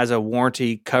even has a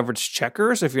warranty coverage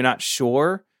checker. So if you're not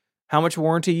sure how much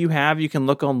warranty you have, you can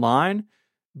look online.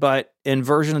 But in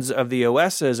versions of the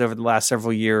OSs over the last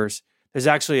several years, there's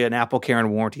actually an AppleCare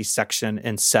and warranty section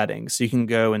in settings. So you can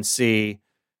go and see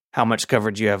how much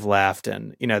coverage you have left.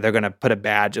 And, they're going to put a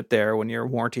badge up there when your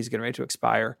warranty is getting ready to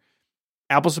expire.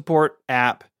 Apple Support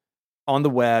app on the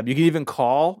web. You can even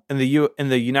call in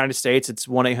the United States. It's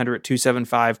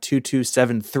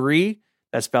 1-800-275-2273.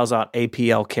 That spells out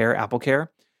AppleCare, AppleCare.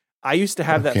 I used to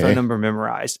have that phone number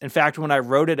memorized. In fact, when I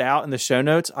wrote it out in the show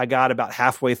notes, I got about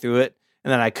halfway through it,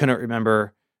 and then I couldn't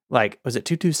remember, was it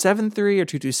 2273 or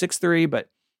 2263? But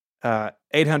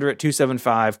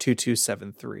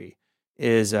 800-275-2273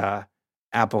 is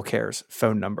AppleCare's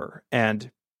phone number.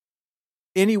 And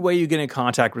any way you get in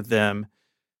contact with them,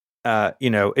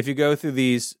 if you go through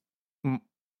these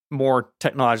more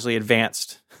technologically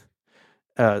advanced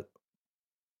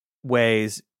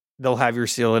ways, they'll have your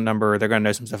serial number. They're going to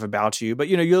know some stuff about you, but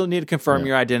you'll need to confirm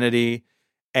your identity,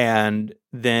 and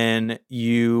then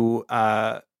you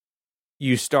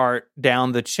start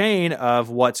down the chain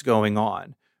of what's going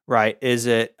on. Right? Is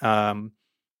it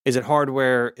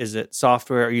hardware? Is it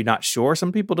software? Are you not sure?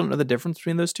 Some people don't know the difference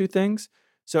between those two things.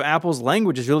 So Apple's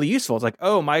language is really useful. It's like,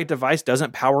 my device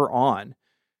doesn't power on.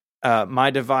 My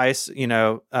device,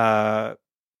 turned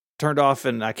off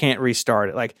and I can't restart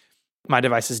it. Like, my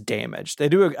device is damaged. They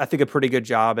do, I think, a pretty good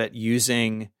job at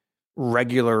using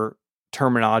regular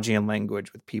terminology and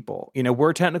language with people.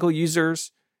 We're technical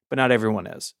users, but not everyone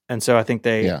is. And so I think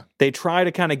they try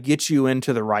to kind of get you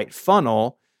into the right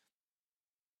funnel.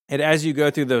 And as you go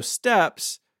through those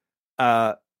steps,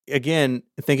 again,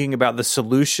 thinking about the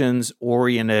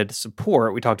solutions-oriented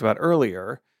support we talked about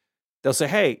earlier, they'll say,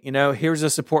 hey, here's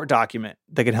a support document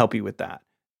that can help you with that.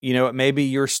 Maybe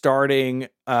you're starting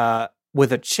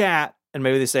with a chat, and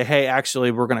maybe they say, hey,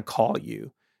 actually, we're going to call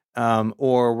you,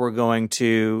 or we're going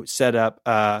to set up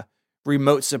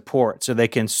remote support so they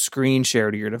can screen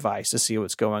share to your device to see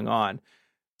what's going on.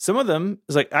 Some of them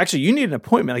is like, actually, you need an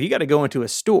appointment. Like you got to go into a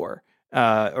store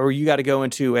or you got to go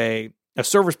into a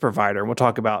service provider. And we'll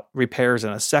talk about repairs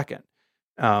in a second.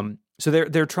 So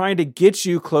they're trying to get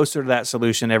you closer to that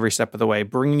solution every step of the way,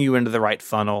 bringing you into the right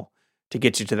funnel to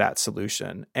get you to that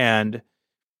solution. And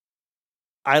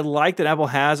I like that Apple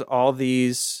has all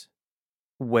these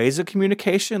ways of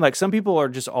communication. Like some people are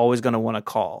just always going to want to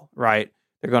call, right?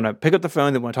 They're going to pick up the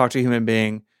phone. They want to talk to a human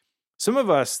being. Some of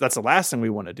us, that's the last thing we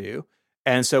want to do.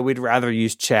 And so we'd rather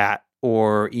use chat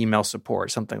or email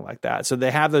support, something like that. So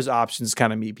they have those options to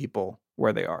kind of meet people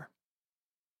where they are.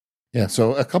 Yeah.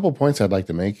 So a couple points I'd like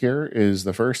to make here is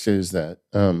the first is that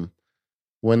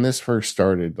when this first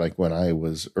started, like when I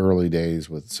was early days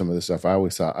with some of this stuff, I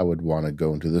always thought I would want to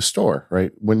go into the store,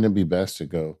 right? Wouldn't it be best to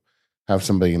go have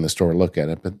somebody in the store look at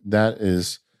it? But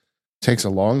takes a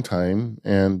long time,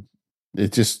 and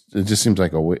it just seems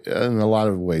like in a lot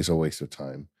of ways a waste of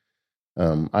time.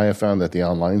 I have found that the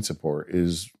online support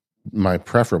is my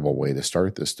preferable way to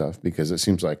start this stuff because it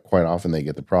seems like quite often they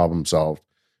get the problem solved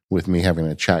with me having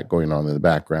a chat going on in the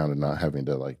background and not having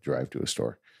to like drive to a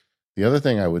store. The other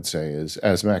thing I would say is,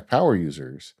 as Mac Power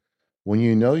users, when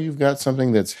you know you've got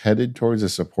something that's headed towards a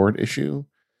support issue,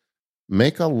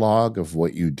 make a log of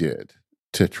what you did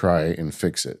to try and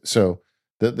fix it. So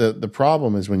the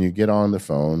problem is when you get on the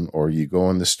phone or you go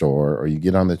in the store or you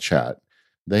get on the chat,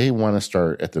 they want to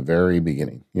start at the very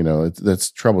beginning.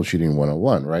 That's troubleshooting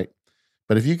 101, right?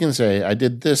 But if you can say, I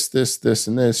did this, this, this,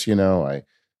 and this,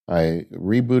 I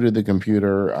rebooted the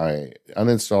computer, I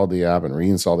uninstalled the app and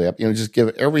reinstalled the app, just give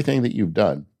everything that you've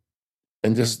done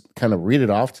and just kind of read it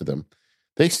off to them.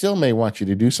 They still may want you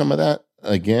to do some of that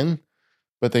again,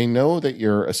 but they know that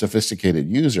you're a sophisticated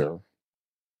user.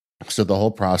 So the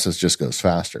whole process just goes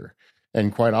faster.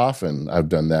 And quite often I've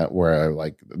done that where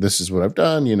this is what I've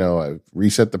done, I've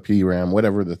reset the PRAM,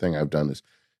 whatever the thing I've done is.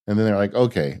 And then they're like,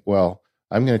 okay, well,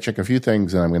 I'm going to check a few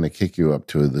things and I'm going to kick you up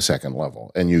to the second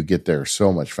level. And you get there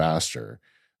so much faster.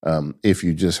 If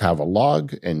you just have a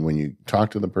log and when you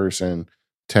talk to the person,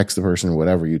 text the person,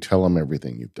 whatever, you tell them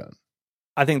everything you've done.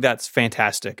 I think that's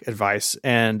fantastic advice.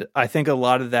 And I think a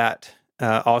lot of that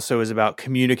also is about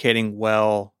communicating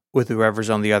well with whoever's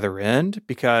on the other end,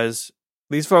 because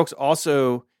these folks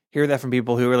also hear that from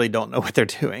people who really don't know what they're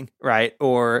doing, right?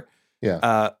 Or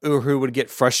who would get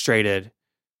frustrated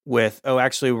with, oh,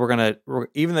 actually,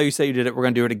 even though you say you did it, we're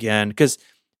going to do it again. Because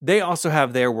they also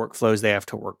have their workflows they have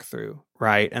to work through,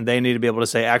 right? And they need to be able to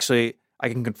say, actually, I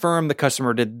can confirm the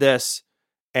customer did this,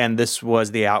 and this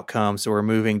was the outcome, so we're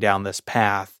moving down this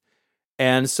path.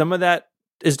 And some of that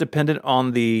is dependent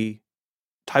on the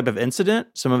type of incident.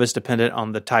 Some of it's dependent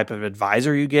on the type of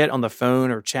advisor you get on the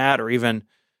phone or chat or even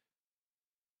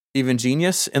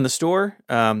Genius in the store.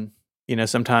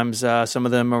 Sometimes some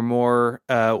of them are more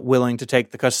willing to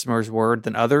take the customer's word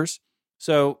than others.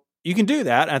 So you can do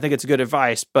that. I think it's good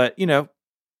advice. But,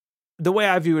 the way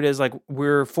I view it is like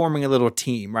we're forming a little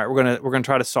team, right? We're gonna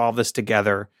try to solve this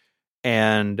together.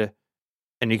 And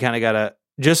you kind of got to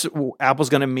Apple's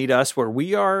going to meet us where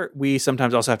we are. We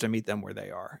sometimes also have to meet them where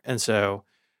they are. And so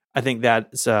I think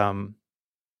that's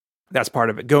part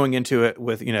of it, going into it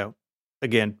with,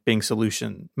 again, being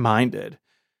solution minded.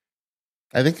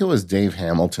 I think it was Dave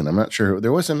Hamilton. I'm not sure.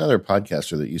 There was another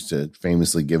podcaster that used to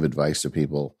famously give advice to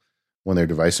people when their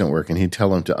device didn't work, and he'd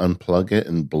tell them to unplug it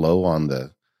and blow on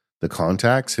the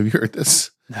contacts. Have you heard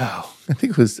this? No. I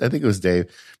think it was Dave.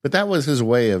 But that was his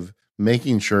way of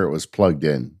making sure it was plugged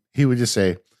in. He would just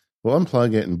say, well,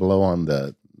 unplug it and blow on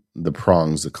the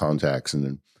prongs, the contacts,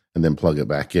 and then plug it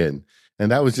back in.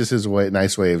 And that was just his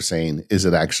nice way of saying, is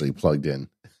it actually plugged in?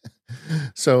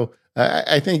 So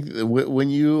I think when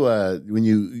you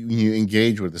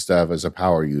engage with the stuff as a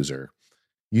power user,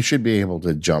 you should be able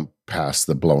to jump past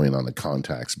the blowing on the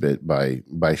contacts bit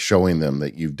by showing them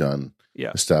that you've done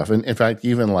the stuff. And in fact,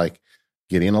 even like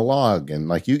getting a log and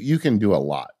like you can do a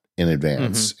lot in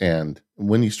advance. Mm-hmm. And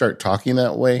when you start talking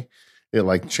that way, it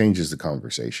like changes the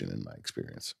conversation in my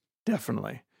experience.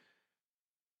 Definitely.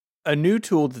 A new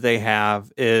tool that they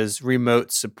have is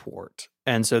remote support.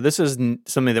 And so this is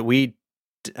something that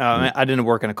I didn't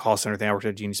work in a call center thing. I worked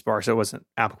at Genius Bar, so it wasn't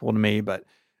applicable to me, but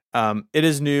it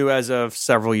is new as of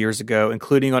several years ago,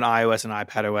 including on iOS and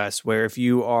iPadOS, where if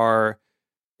you are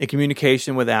in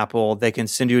communication with Apple, they can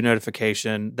send you a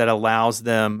notification that allows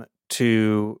them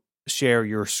to share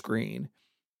your screen.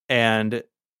 And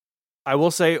I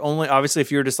will say only, obviously,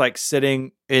 if you're just like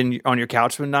sitting on your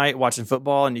couch one night watching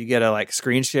football and you get a like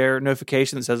screen share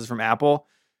notification that says it's from Apple,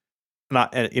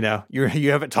 you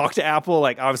haven't talked to Apple,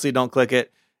 like obviously don't click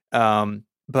it.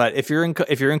 But if you're in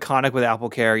contact with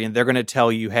AppleCare, they're going to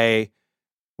tell you, hey,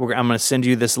 I'm going to send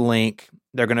you this link.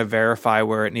 They're going to verify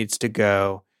where it needs to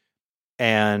go.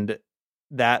 And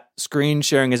that screen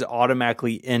sharing is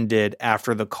automatically ended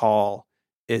after the call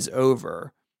is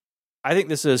over. I think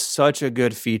this is such a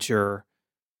good feature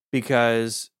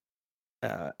because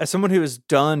as someone who has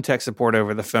done tech support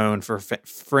over the phone for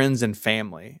friends and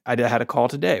family, I had a call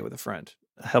today with a friend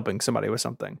helping somebody with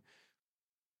something.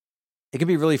 It can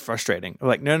be really frustrating.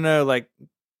 Like, no, like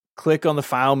click on the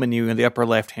file menu in the upper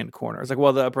left-hand corner. It's like,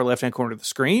 well, the upper left-hand corner of the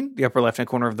screen, the upper left-hand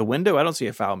corner of the window, I don't see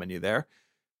a file menu there.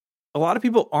 A lot of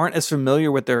people aren't as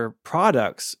familiar with their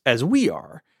products as we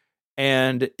are.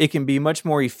 And it can be much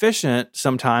more efficient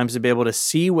sometimes to be able to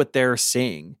see what they're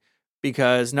seeing,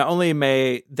 because not only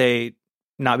may they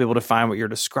not be able to find what you're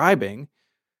describing,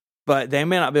 but they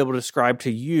may not be able to describe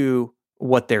to you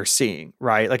what they're seeing,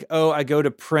 right? Like, oh, I go to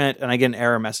print and I get an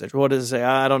error message. What does it say?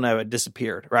 I don't know. It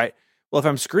disappeared, right? Well, if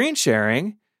I'm screen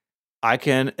sharing, I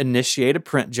can initiate a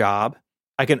print job.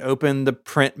 I can open the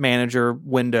print manager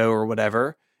window or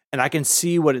whatever, and I can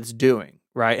see what it's doing,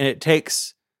 right? And it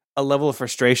takes a level of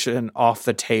frustration off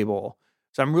the table.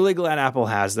 So I'm really glad Apple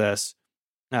has this.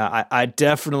 I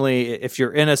definitely, if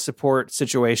you're in a support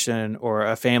situation or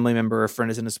a family member or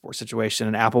friend is in a support situation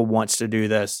and Apple wants to do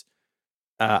this,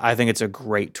 I think it's a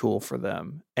great tool for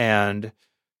them. And,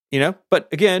 but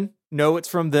again, know it's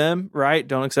from them, right?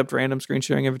 Don't accept random screen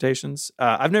sharing invitations.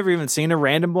 I've never even seen a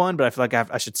random one, but I feel like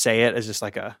I should say it as just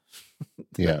like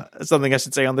something I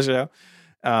should say on the show.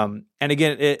 And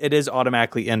again, it is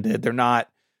automatically ended. They're not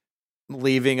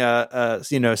leaving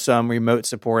some remote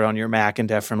support on your Mac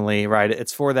indefinitely, right?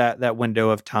 It's for that window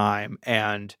of time,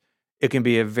 and it can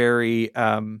be a very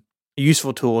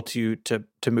useful tool to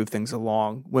move things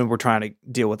along when we're trying to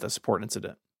deal with a support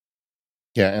incident.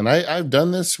 Yeah, and I've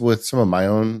done this with some of my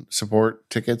own support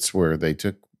tickets where they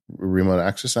took remote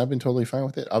access. I've been totally fine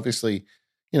with it. Obviously,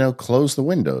 close the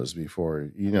windows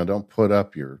before, don't put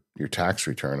up your tax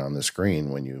return on the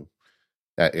screen when you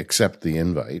accept the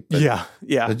invite. But,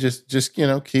 yeah. But just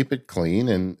keep it clean,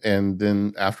 and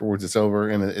then afterwards it's over,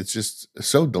 and it's just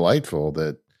so delightful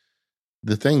that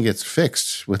the thing gets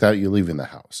fixed without you leaving the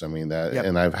house. I mean that, Yep.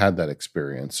 And I've had that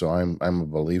experience, so I'm a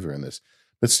believer in this.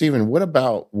 But Stephen, what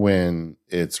about when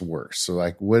it's worse? So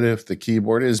like, what if the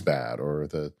keyboard is bad, or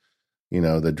the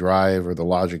drive or the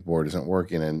logic board isn't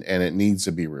working and it needs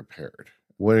to be repaired?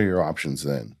 What are your options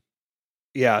then?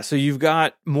 Yeah. So you've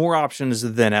got more options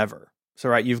than ever. So,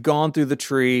 right, you've gone through the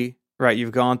tree, right?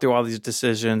 You've gone through all these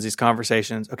decisions, these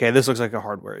conversations. Okay, this looks like a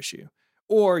hardware issue.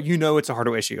 Or it's a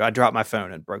hardware issue. I dropped my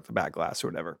phone and broke the back glass or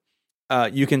whatever.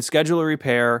 You can schedule a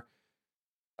repair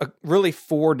really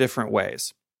 4 different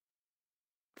ways.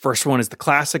 First one is the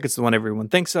classic. It's the one everyone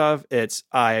thinks of. It's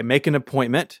I make an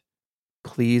appointment.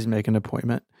 Please make an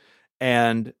appointment.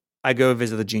 And I go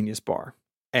visit the Genius Bar.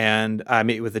 And I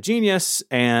meet with the Genius,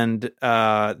 and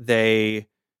they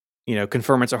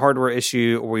confirm it's a hardware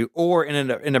issue, or in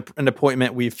an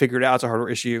appointment we figured out it's a hardware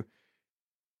issue,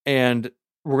 and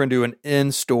we're going to do an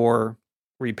in-store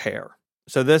repair.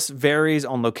 So this varies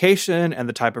on location and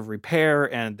the type of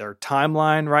repair and their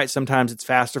timeline, right? Sometimes it's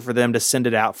faster for them to send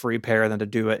it out for repair than to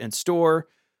do it in store.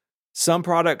 Some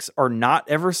products are not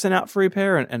ever sent out for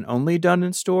repair and only done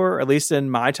in store, at least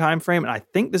in my time frame. And I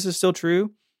think this is still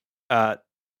true.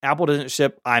 Apple doesn't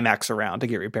ship iMacs around to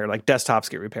get repaired, like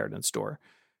desktops get repaired in store.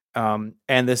 And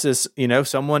this is,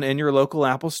 someone in your local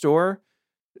Apple store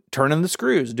turning the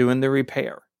screws, doing the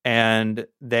repair. And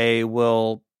they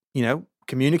will,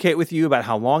 communicate with you about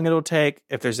how long it'll take.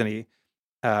 If there's any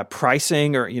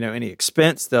pricing or, any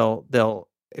expense, they'll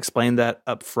explain that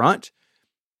up front.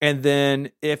 And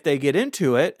then if they get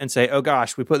into it and say, oh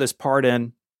gosh, we put this part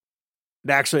in,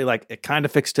 it actually it kind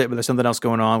of fixed it, but there's something else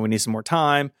going on, we need some more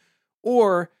time.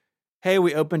 Or, hey,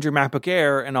 we opened your MacBook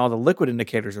Air and all the liquid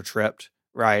indicators are tripped,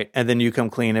 right? And then you come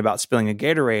clean about spilling a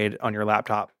Gatorade on your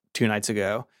laptop 2 nights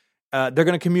ago. They're going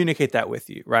to communicate that with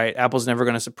you, right? Apple's never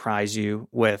going to surprise you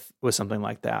with something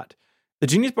like that. The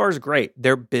Genius Bar is great.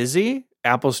 They're busy.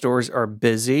 Apple stores are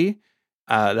busy.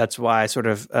 That's why I sort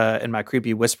of, in my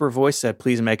creepy whisper voice, said,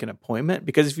 please make an appointment.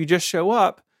 Because if you just show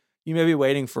up, you may be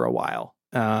waiting for a while.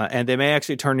 And they may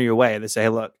actually turn you away. They say, hey,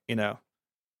 look,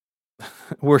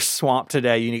 we're swamped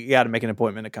today. You got to make an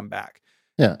appointment to come back.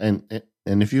 Yeah. And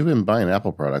if you've been buying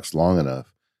Apple products long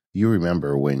enough, you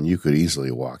remember when you could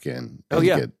easily walk in and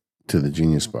get to the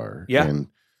Genius Bar. Yeah.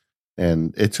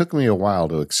 And it took me a while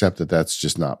to accept that that's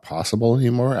just not possible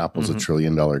anymore. Apple's a $1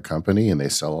 trillion company and they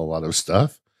sell a lot of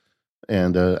stuff.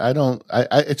 And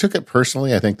I took it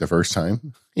personally, I think, the first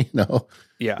time,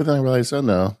 Yeah. But then I realized, oh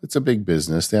no, it's a big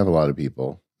business. They have a lot of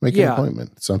people. Make an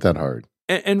appointment. It's not that hard.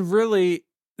 And really,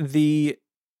 the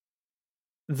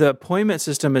appointment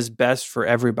system is best for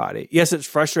everybody. Yes, it's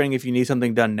frustrating if you need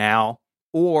something done now,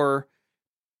 or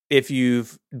if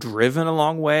you've driven a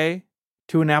long way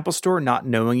to an Apple store not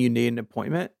knowing you need an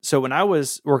appointment. So when I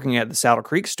was working at the Saddle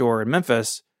Creek store in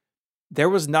Memphis, there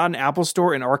was not an Apple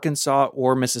store in Arkansas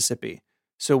or Mississippi.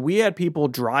 So we had people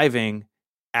driving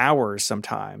hours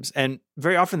sometimes, and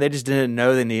very often they just didn't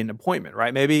know they needed an appointment,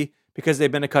 right? Maybe because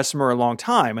they've been a customer a long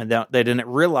time and they didn't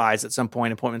realize at some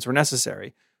point appointments were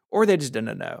necessary, or they just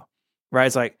didn't know, right?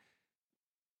 It's like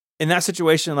in that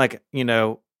situation, like,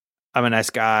 I'm a nice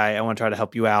guy. I want to try to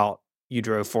help you out. You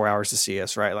drove 4 hours to see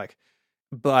us, right? Like,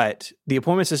 but the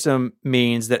appointment system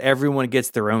means that everyone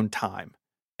gets their own time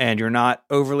and you're not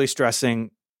overly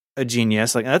stressing a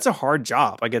genius. Like, that's a hard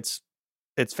job. Like, it's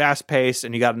fast paced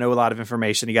and you got to know a lot of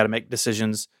information. You got to make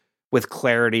decisions with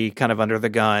clarity kind of under the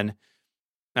gun.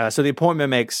 So the appointment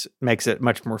makes it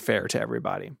much more fair to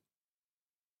everybody.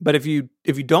 But if you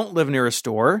don't live near a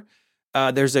store,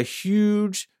 there's a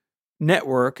huge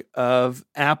network of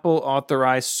Apple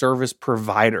authorized service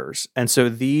providers. And so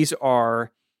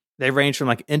they range from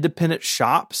like independent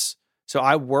shops. So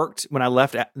when I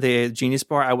left the Genius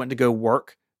Bar, I went to go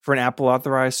work for an Apple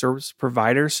authorized service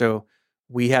provider. So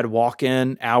we had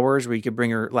walk-in hours where you could bring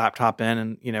your laptop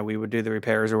in and, we would do the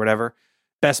repairs or whatever.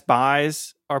 Best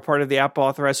Buys are part of the Apple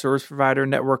authorized service provider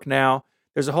network now.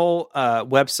 There's a whole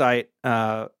website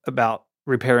about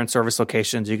repair and service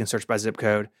locations. You can search by zip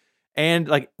code. And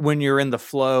like when you're in the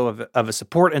flow of a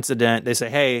support incident, they say,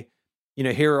 hey,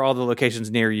 here are all the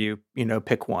locations near you,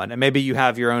 pick one. And maybe you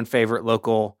have your own favorite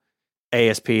local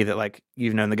ASP that like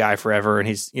you've known the guy forever and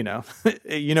he's, he's going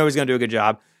to do a good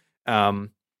job.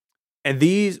 And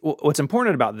what's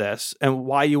important about this and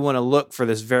why you want to look for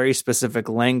this very specific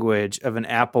language of an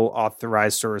Apple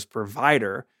authorized service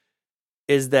provider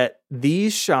is that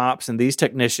these shops and these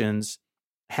technicians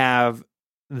have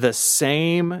the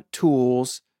same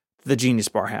tools the Genius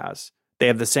Bar has. They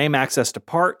have the same access to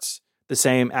parts, the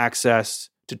same access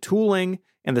to tooling,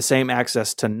 and the same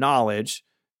access to knowledge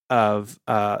of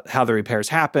how the repairs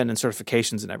happen and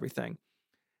certifications and everything.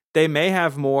 They may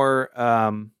have more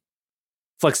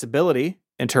flexibility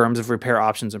in terms of repair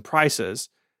options and prices,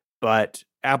 but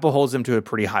Apple holds them to a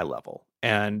pretty high level.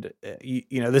 And,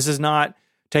 this is not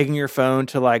taking your phone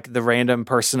to like the random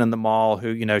person in the mall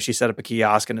who, she set up a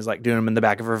kiosk and is like doing them in the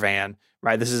back of her van,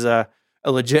 right? This is a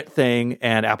legit thing,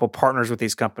 and Apple partners with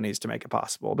these companies to make it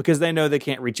possible because they know they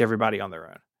can't reach everybody on their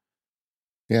own.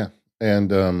 Yeah.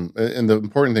 And the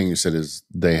important thing you said is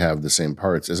they have the same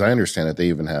parts. As I understand it, they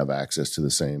even have access to the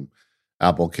same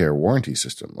AppleCare warranty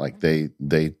system. Like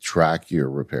they track your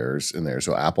repairs in there,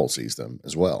 so Apple sees them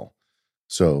as well.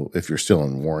 So if you're still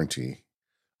in warranty,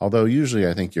 although usually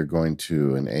I think you're going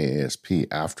to an AASP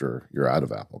after you're out of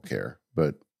AppleCare,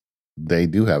 but they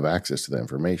do have access to the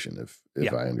information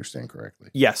if I understand correctly.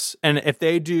 Yes. And if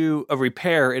they do a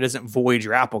repair, it doesn't void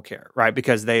your AppleCare, right?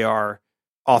 Because they are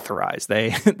authorized.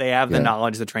 They have the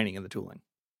knowledge, the training, and the tooling.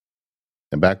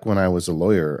 And back when I was a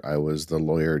lawyer, I was the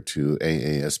lawyer to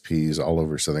AASPs all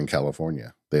over Southern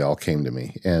California. They all came to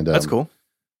me. And that's cool.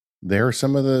 They're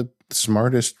some of the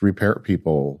smartest repair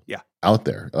people out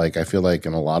there. Like, I feel like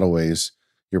in a lot of ways,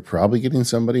 you're probably getting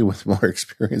somebody with more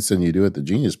experience than you do at the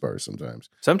Genius Bar sometimes.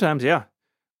 Sometimes, yeah.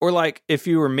 Or like if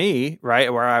you were me,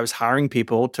 right, where I was hiring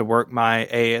people to work my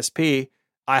AASP,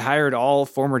 I hired all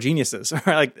former geniuses.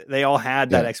 Like they all had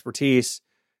that expertise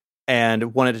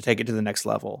and wanted to take it to the next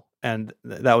level. And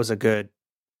that was a good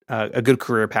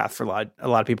career path for a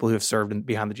lot of people who have served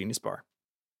behind the Genius Bar.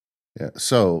 Yeah.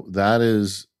 So that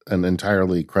is an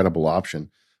entirely credible option.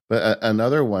 But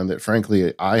another one that,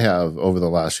 frankly, I have over the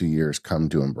last few years come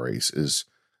to embrace is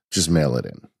just mail it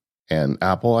in. And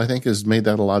Apple, I think, has made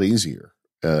that a lot easier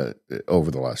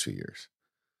over the last few years.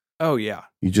 Oh, yeah.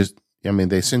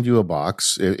 They send you a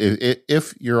box.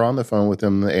 If you're on the phone with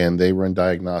them and they run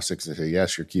diagnostics and say,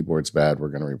 yes, your keyboard's bad, we're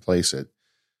going to replace it.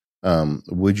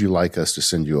 Would you like us to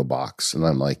send you a box? And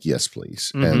I'm like, yes,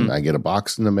 please. Mm-hmm. And I get a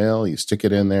box in the mail. You stick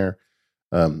it in there.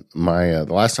 The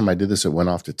last time I did this, it went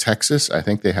off to Texas. I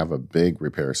think they have a big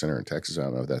repair center in Texas. I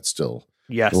don't know if that's still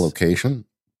the location.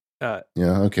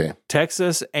 Okay.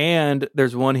 Texas, and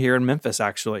there's one here in Memphis,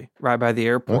 actually, right by the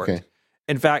airport. Okay.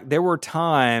 In fact, there were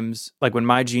times like when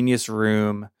my Genius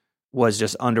room was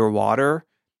just underwater,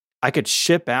 I could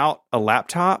ship out a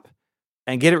laptop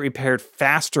and get it repaired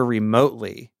faster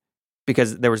remotely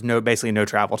because there was basically no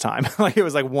travel time. Like it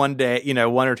was like 1 day,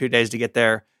 1 or 2 days to get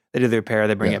there. They do the repair,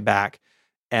 they bring it back.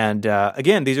 And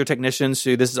again, these are technicians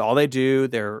who this is all they do.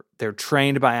 They're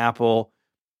trained by Apple.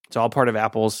 It's all part of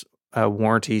Apple's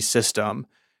warranty system.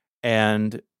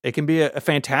 And it can be a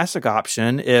fantastic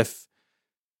option if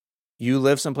you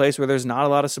live someplace where there's not a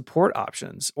lot of support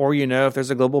options, or if there's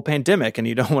a global pandemic and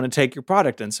you don't want to take your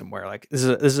product in somewhere. Like this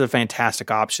is a fantastic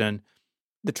option.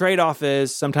 The trade-off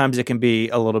is sometimes it can be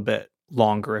a little bit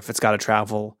longer if it's got to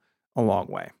travel a long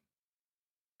way.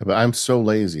 But I'm so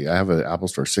lazy. I have an Apple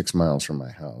store 6 miles from my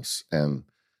house, and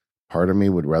part of me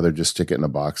would rather just stick it in a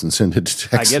box and send it to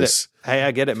Texas. I get it. Hey,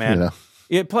 I get it, man.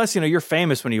 Yeah, plus, you're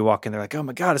famous when you walk in there. Like, oh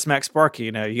my God, it's Mac Sparky.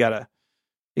 You gotta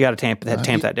tamp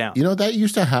that down. That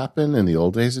used to happen in the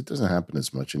old days. It doesn't happen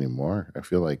as much anymore. I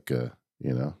feel like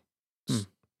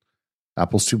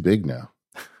Apple's too big now.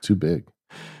 Too big.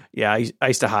 Yeah, I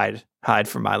used to hide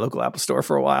from my local Apple store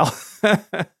for a while.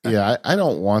 Yeah, I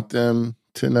don't want them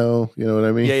to know. You know what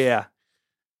I mean? Yeah.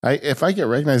 If I get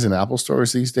recognized in Apple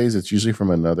stores these days, it's usually from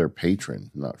another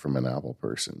patron, not from an Apple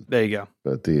person. There you go.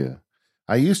 But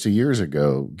I used to years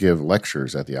ago give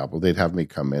lectures at the Apple. They'd have me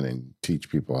come in and teach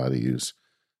people how to use,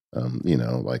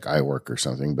 like iWork or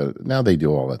something. But now they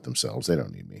do all that themselves. They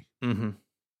don't need me. Mm-hmm.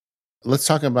 Let's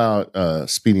talk about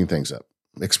speeding things up.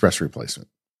 Express replacement.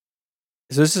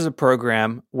 So this is a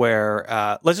program where,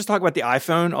 let's just talk about the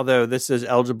iPhone, although this is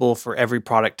eligible for every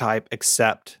product type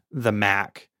except the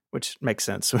Mac, which makes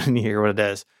sense when you hear what it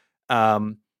is.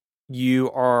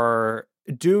 You are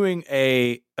doing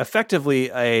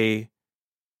effectively a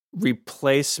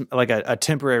replacement, like a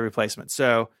temporary replacement.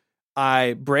 So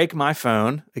I break my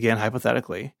phone, again,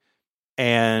 hypothetically,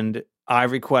 and I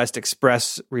request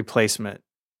express replacement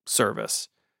service.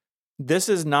 This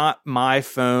is not my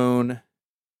phone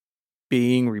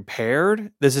being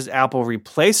repaired. This is Apple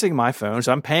replacing my phone.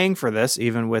 So I'm paying for this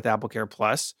even with AppleCare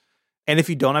Plus. And if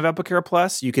you don't have AppleCare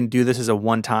Plus, you can do this as a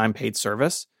one-time paid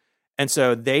service. And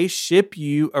so they ship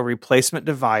you a replacement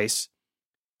device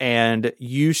and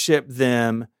you ship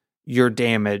them your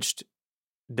damaged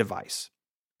device.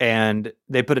 And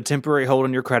they put a temporary hold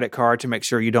on your credit card to make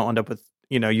sure you don't end up with,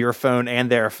 your phone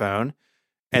and their phone.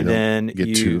 And then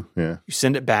you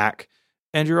send it back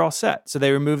and you're all set. So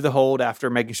they remove the hold after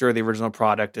making sure the original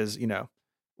product is,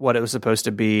 what it was supposed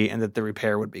to be and that the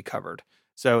repair would be covered.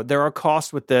 So there are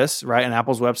costs with this, right? On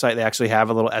Apple's website, they actually have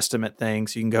a little estimate thing.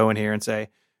 So you can go in here and say,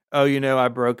 oh, I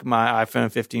broke my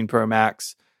iPhone 15 Pro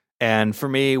Max. And for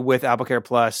me, with AppleCare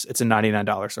Plus, it's a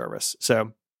 $99 service.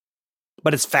 So,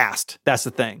 but it's fast. That's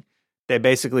the thing. They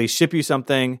basically ship you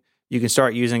something, you can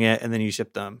start using it, and then you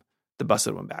ship them the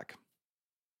busted one back.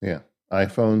 Yeah.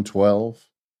 iPhone 12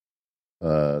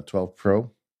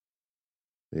 Pro.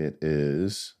 It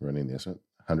is running this one,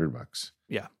 $100.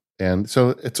 Yeah. And so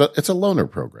it's a loaner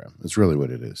program. It's really what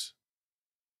it is.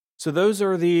 So those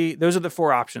are the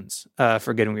 4 options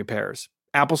for getting repairs: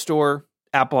 Apple Store,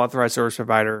 Apple Authorized Service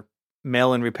Provider,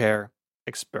 mail-in repair,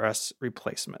 express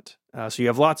replacement. So you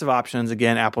have lots of options.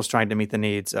 Again, Apple's trying to meet the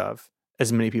needs of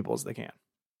as many people as they can.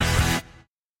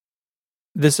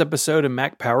 This episode of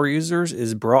Mac Power Users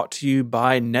is brought to you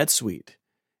by NetSuite.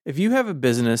 If you have a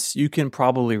business, you can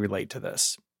probably relate to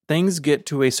this. Things get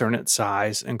to a certain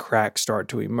size and cracks start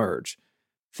to emerge.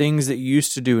 Things that you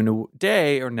used to do in a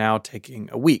day are now taking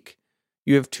a week.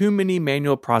 You have too many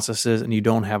manual processes and you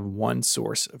don't have one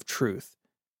source of truth.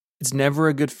 It's never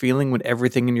a good feeling when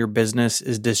everything in your business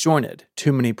is disjointed,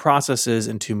 too many processes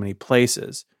in too many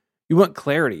places. You want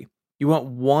clarity. You want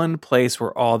one place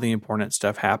where all the important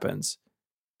stuff happens.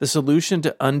 The solution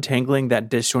to untangling that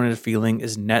disjointed feeling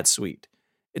is NetSuite.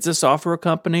 It's a software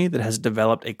company that has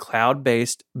developed a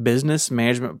cloud-based business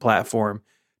management platform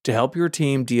to help your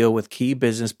team deal with key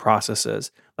business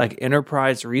processes like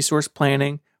enterprise resource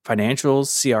planning, financials,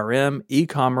 CRM,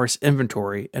 e-commerce,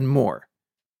 inventory, and more.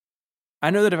 I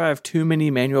know that if I have too many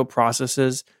manual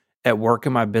processes at work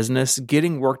in my business,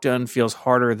 getting work done feels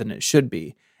harder than it should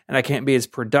be, and I can't be as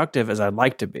productive as I'd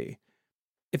like to be.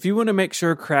 If you want to make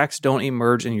sure cracks don't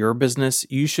emerge in your business,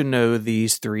 you should know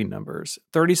these 3 numbers: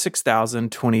 36,000,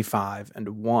 25, and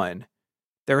 1.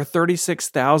 There are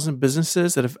 36,000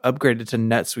 businesses that have upgraded to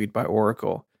NetSuite by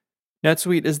Oracle.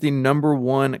 NetSuite is the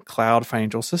 #1 cloud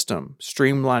financial system,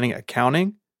 streamlining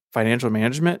accounting, financial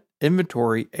management,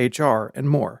 inventory, HR, and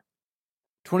more.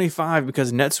 25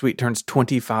 because NetSuite turns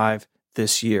 25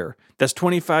 this year. That's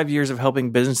 25 years of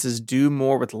helping businesses do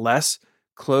more with less,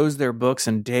 close their books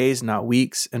in days, not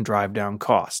weeks, and drive down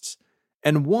costs.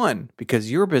 And 1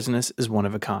 because your business is one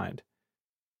of a kind.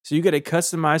 So you get a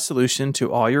customized solution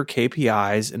to all your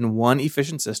KPIs in one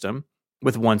efficient system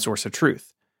with one source of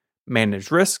truth. Manage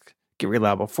risk, get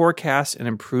reliable forecasts, and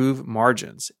improve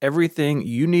margins. Everything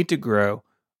you need to grow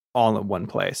all in one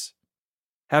place.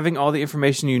 Having all the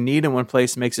information you need in one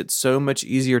place makes it so much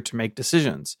easier to make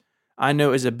decisions. I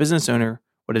know as a business owner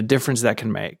what a difference that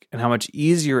can make and how much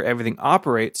easier everything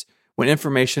operates when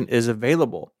information is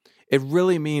available. It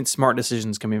really means smart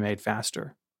decisions can be made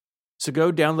faster. So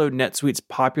go download NetSuite's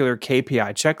popular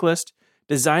KPI checklist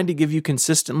designed to give you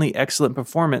consistently excellent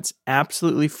performance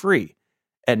absolutely free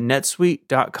at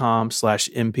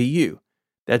netsuite.com/MPU.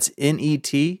 That's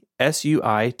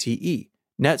NETSUITE.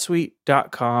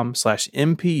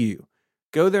 netsuite.com/MPU.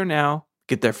 Go there now,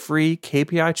 get their free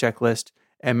KPI checklist,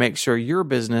 and make sure your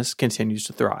business continues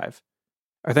to thrive.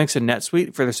 Our thanks to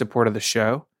NetSuite for their support of the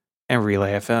show and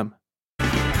Relay FM.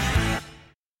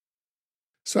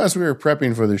 So as we were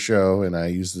prepping for the show, and I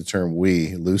use the term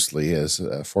 "we" loosely, as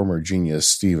former genius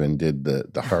Steven did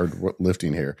the hard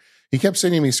lifting here, he kept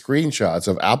sending me screenshots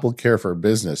of AppleCare for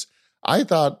Business. I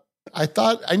thought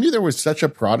I knew there was such a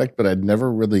product, but I'd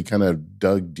never really kind of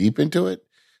dug deep into it.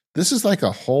 This is like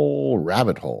a whole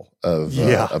rabbit hole of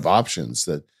options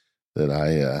that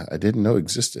I didn't know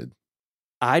existed.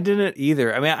 I didn't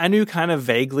either. I mean, I knew kind of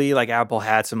vaguely like Apple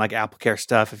had some like AppleCare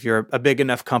stuff. If you're a big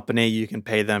enough company, you can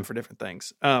pay them for different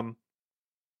things. And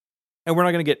we're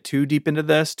not going to get too deep into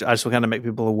this. I just want to kind of make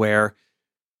people aware.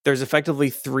 There's effectively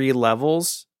 3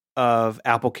 levels of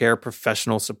AppleCare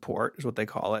professional support, is what they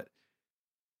call it.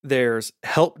 There's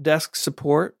help desk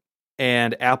support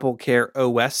and AppleCare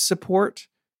OS support,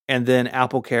 and then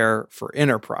AppleCare for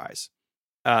Enterprise.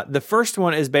 The first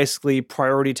one is basically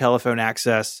priority telephone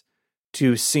access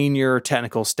to senior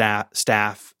technical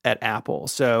staff at Apple.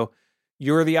 So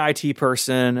you're the IT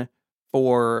person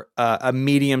for a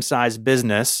medium-sized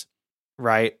business,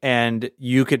 right? And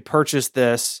you could purchase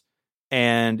this,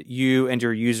 and you and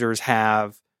your users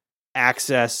have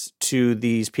access to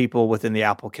these people within the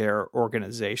AppleCare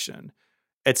organization.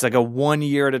 It's like a 1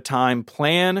 year at a time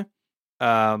plan,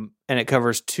 and it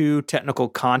covers 2 technical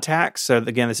contacts. So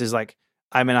again, this is like,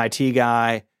 I'm an IT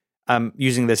guy. I'm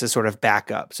using this as sort of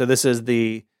backup. So this is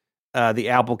the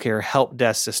AppleCare help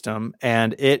desk system,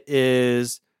 and it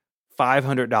is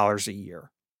 $500 a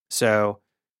year. So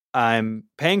I'm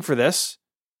paying for this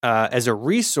as a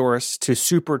resource to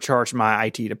supercharge my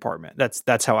IT department.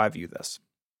 That's how I view this.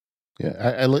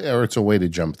 Yeah, or it's a way to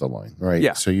jump the line, right?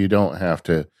 Yeah. So you don't have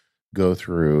to go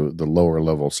through the lower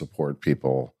level support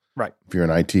people. Right. If you're an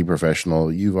IT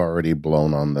professional, you've already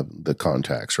blown on the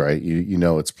contacts, right? You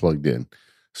know it's plugged in.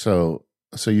 So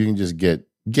you can just get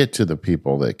to the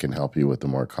people that can help you with the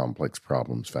more complex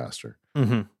problems faster.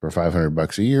 Mm-hmm. For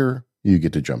 $500 a year, you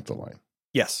get to jump the line.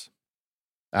 Yes.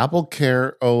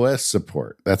 AppleCare OS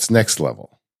support. That's next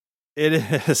level. It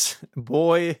is.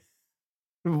 Boy,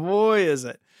 is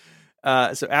it.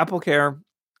 So AppleCare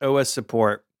OS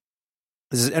support.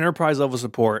 This is enterprise level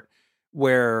support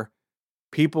where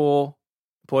people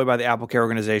employed by the AppleCare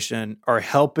organization are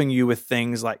helping you with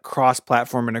things like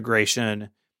cross-platform integration,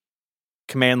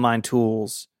 command line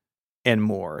tools, and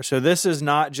more. So this is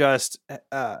not just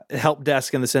help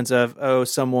desk in the sense of,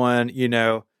 someone,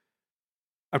 I'm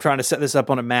trying to set this up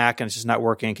on a Mac and it's just not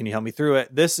working. Can you help me through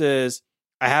it? This is,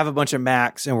 I have a bunch of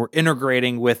Macs and we're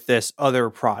integrating with this other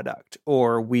product,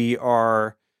 or we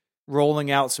are rolling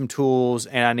out some tools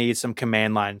and I need some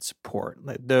command line support,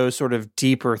 like those sort of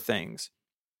deeper things.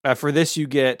 For this, you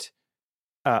get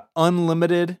an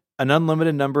unlimited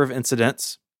number of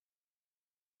incidents,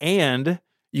 and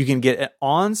you can get an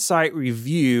on-site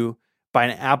review by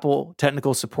an Apple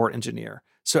technical support engineer.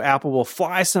 So Apple will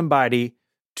fly somebody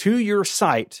to your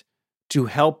site to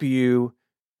help you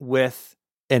with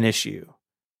an issue.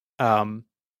 What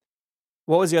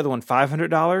was the other one?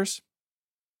 $500?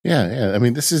 Yeah. I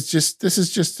mean, this is just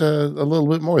a little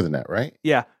bit more than that, right?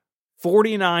 Yeah.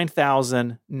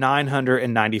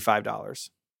 $49,995.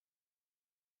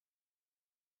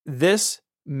 This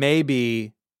may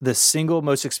be the single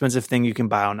most expensive thing you can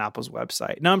buy on Apple's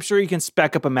website. Now, I'm sure you can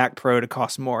spec up a Mac Pro to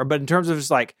cost more, but in terms of just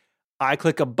like, I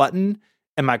click a button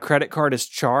and my credit card is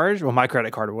charged. Well, my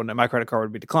credit card wouldn't. My credit card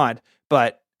would be declined,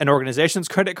 but an organization's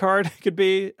credit card could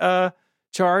be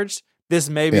charged. This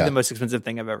may be the most expensive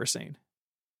thing I've ever seen.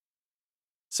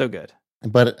 So good.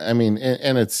 But I mean,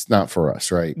 and it's not for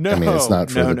us, right? No, I mean, it's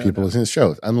not for the people listening to the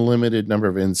show. Unlimited number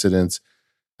of incidents.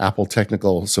 Apple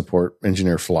technical support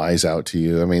engineer flies out to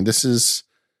you. I mean, this is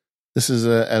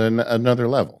at another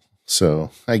level.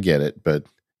 So I get it, but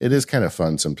it is kind of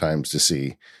fun sometimes to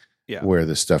see where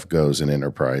this stuff goes in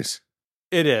enterprise.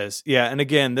 It is. Yeah. And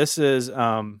again, this is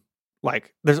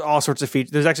like there's all sorts of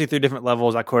features. There's actually 3 different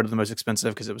levels. I quoted the most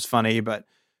expensive because it was funny, but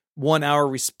 1 hour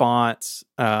response,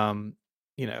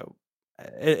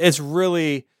 it's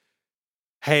really,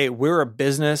 hey, we're a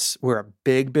business. We're a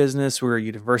big business. We're a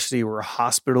university. We're a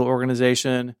hospital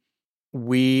organization.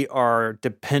 We are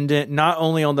dependent not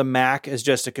only on the Mac as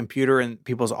just a computer in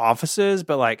people's offices,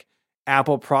 but like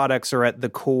Apple products are at the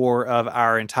core of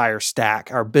our entire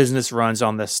stack. Our business runs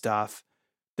on this stuff.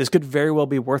 This could very well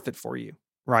be worth it for you,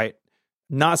 right?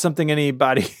 Not something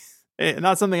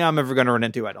not something I'm ever going to run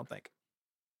into, I don't think.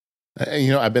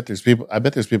 I bet there's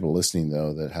people listening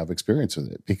though that have experience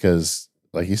with it because,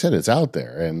 like you said, it's out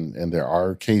there and there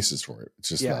are cases for it. It's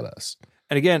just not us.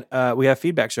 And again, we have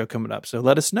feedback show coming up, so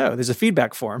let us know. There's a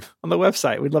feedback form on the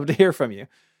website. We'd love to hear from you.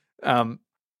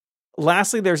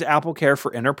 Lastly, there's AppleCare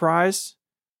for Enterprise,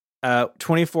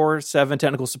 24/7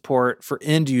 technical support for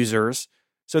end users.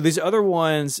 So these other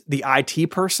ones, the IT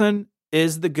person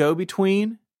is the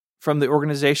go-between from the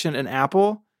organization and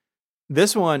Apple.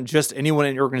 This one, just anyone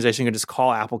in your organization can just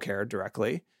call AppleCare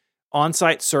directly.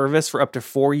 On-site service for up to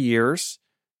 4 years,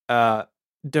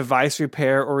 device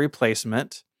repair or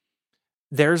replacement.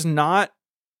 There's not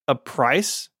a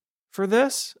price for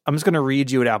this. I'm just going to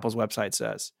read you what Apple's website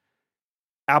says.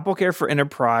 AppleCare for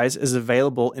Enterprise is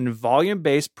available in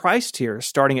volume-based price tiers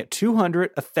starting at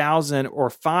 200, 1,000, or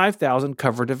 5,000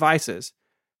 covered devices.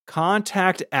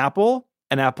 Contact Apple,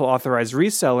 an Apple authorized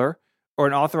reseller, or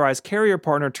an authorized carrier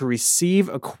partner to receive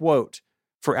a quote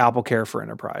for AppleCare for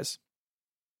Enterprise.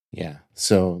 Yeah.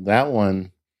 So that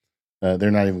one,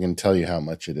 they're not even going to tell you how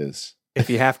much it is. If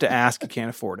you have to ask, you can't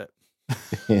afford it.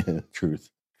 Truth.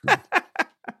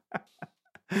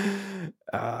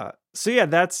 So yeah,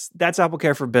 that's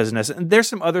AppleCare for Business. And there's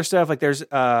some other stuff like there's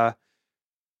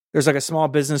like a small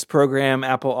business program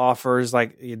Apple offers.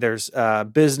 Like there's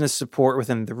business support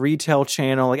within the retail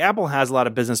channel. Like Apple has a lot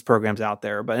of business programs out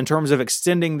there, but in terms of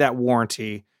extending that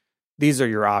warranty, these are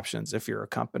your options if you're a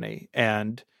company.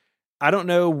 And I don't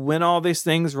know when all these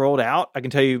things rolled out. I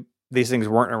can tell you these things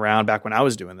weren't around back when I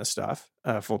was doing this stuff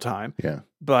full time. Yeah.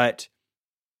 But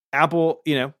Apple,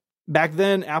 back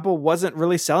then, Apple wasn't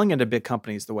really selling into big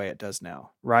companies the way it does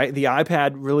now, right? The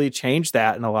iPad really changed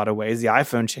that in a lot of ways. The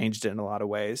iPhone changed it in a lot of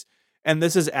ways. And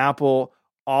this is Apple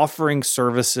offering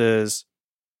services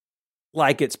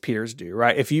like its peers do,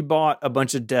 right? If you bought a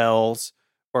bunch of Dells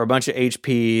or a bunch of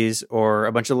HPs or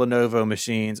a bunch of Lenovo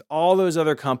machines, all those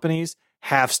other companies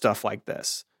have stuff like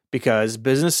this because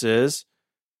businesses,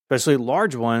 especially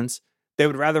large ones, they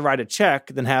would rather write a check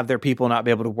than have their people not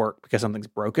be able to work because something's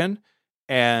broken.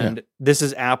 And this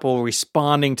is Apple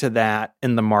responding to that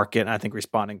in the market, and I think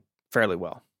responding fairly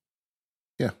well.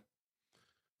 Yeah.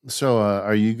 So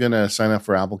are you going to sign up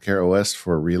for AppleCare OS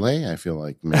for Relay? I feel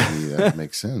like maybe that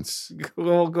makes sense.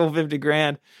 We'll go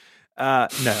 $50,000.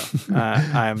 No,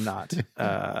 I am not.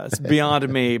 It's beyond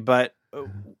me. But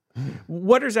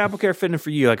what is AppleCare fitting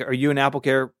for you? Like, are you an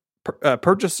AppleCare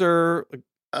purchaser?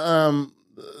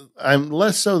 I'm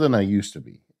less so than I used to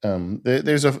be.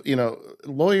 There's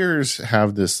lawyers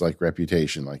have this like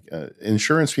reputation, like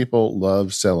insurance people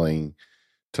love selling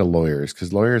to lawyers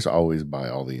because lawyers always buy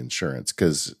all the insurance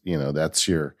because, that's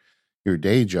your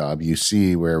day job. You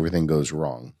see where everything goes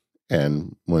wrong.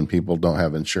 And when people don't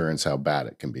have insurance, how bad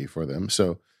it can be for them.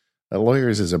 So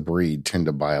lawyers as a breed tend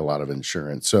to buy a lot of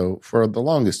insurance. So for the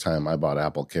longest time, I bought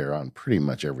AppleCare on pretty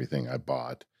much everything I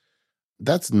bought.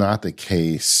 That's not the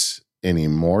case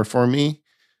anymore for me.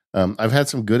 I've had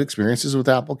some good experiences with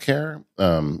AppleCare.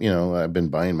 I've been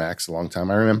buying Macs a long time.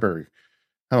 I remember,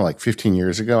 like 15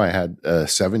 years ago, I had a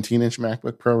 17-inch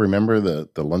MacBook Pro. Remember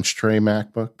the lunch tray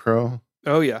MacBook Pro?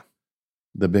 Oh, yeah.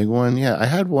 The big one? Yeah, I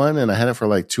had one, and I had it for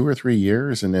like 2 or 3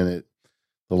 years, and then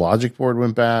the logic board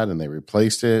went bad, and they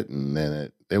replaced it, and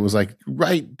then it was like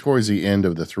right towards the end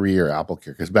of the 3-year AppleCare,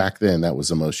 because back then, that was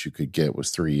the most you could get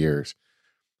was 3 years.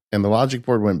 And the logic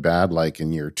board went bad like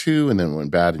in year 2 and then went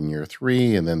bad in year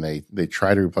 3. And then they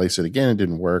tried to replace it again. It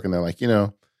didn't work. And they're like,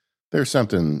 there's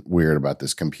something weird about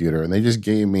this computer. And they just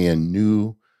gave me a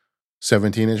new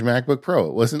 17-inch MacBook Pro.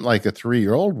 It wasn't like a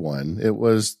 3-year-old one. It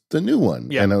was the new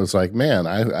one. Yeah. And I was like, man,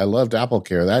 I loved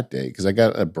AppleCare that day because I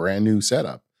got a brand new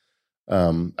setup.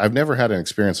 I've never had an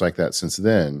experience like that since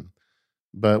then.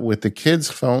 But with the kids'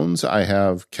 phones, I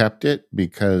have kept it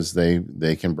because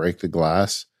they can break the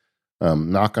glass.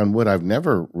 Knock on wood, I've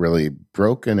never really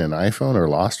broken an iPhone or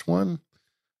lost one.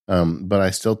 But I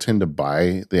still tend to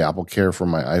buy the AppleCare for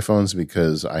my iPhones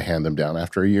because I hand them down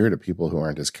after a year to people who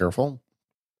aren't as careful.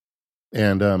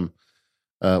 And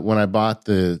when I bought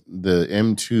the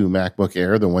M2 MacBook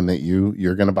Air, the one that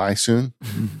you're going to buy soon,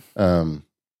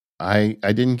 I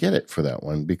didn't get it for that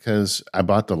one because I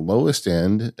bought the lowest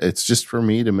end. It's just for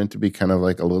me meant to be kind of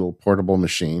like a little portable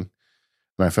machine.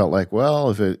 And I felt like, well,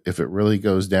 if it really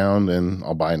goes down, then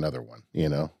I'll buy another one,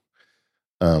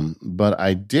 But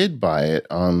I did buy it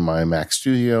on my Mac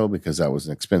Studio because that was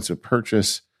an expensive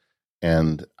purchase.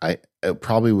 and it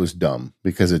probably was dumb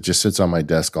because it just sits on my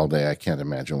desk all day. I can't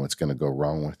imagine what's going to go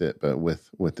wrong with it. But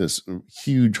with this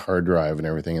huge hard drive and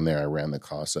everything in there, I ran the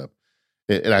costs up.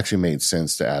 It actually made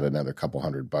sense to add another couple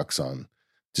 $100 on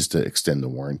just to extend the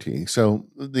warranty. So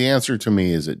the answer to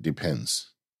me is it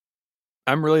depends.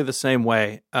 I'm really the same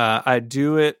way. I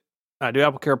do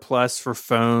AppleCare Plus for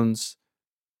phones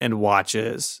and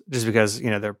watches just because,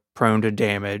 they're prone to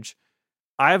damage.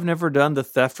 I have never done the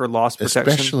theft or loss protection.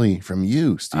 Especially from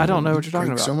you, Stephen. I don't know what you're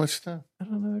talking about. So much stuff. I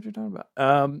don't know what you're talking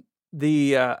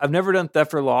about. I've never done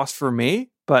theft or loss for me,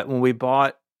 but when we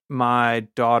bought my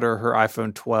daughter her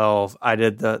iPhone 12, I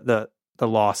did the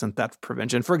loss and theft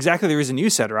prevention for exactly the reason you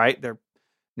said, right? They're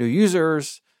new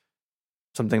users.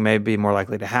 Something may be more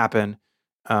likely to happen.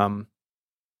 I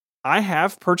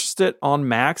have purchased it on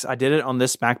Macs. I did it on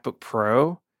this MacBook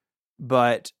Pro,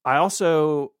 but I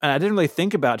didn't really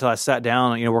think about it until I sat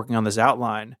down, working on this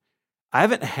outline. I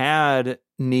haven't had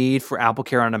need for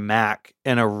AppleCare on a Mac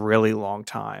in a really long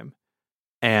time.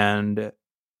 And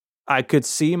I could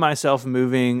see myself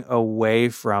moving away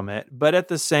from it. But at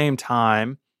the same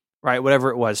time, right, whatever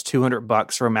it was,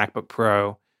 $200 for a MacBook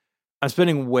Pro, I'm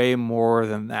spending way more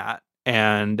than that.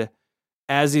 And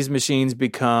as these machines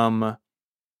become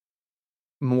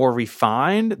more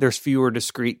refined, there's fewer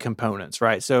discrete components,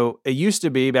 right? So it used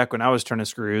to be, back when I was turning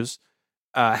screws,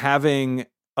 having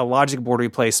a logic board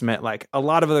replacement, like a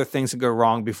lot of other things could go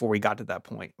wrong before we got to that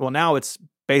point. Well, now it's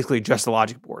basically just a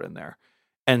logic board in there.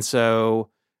 And so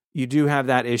you do have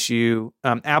that issue.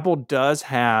 Apple does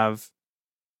have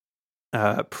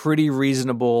pretty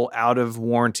reasonable out of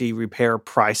warranty repair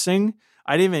pricing.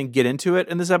 I didn't even get into it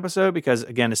in this episode because,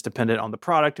 again, it's dependent on the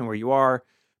product and where you are.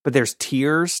 But there's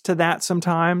tiers to that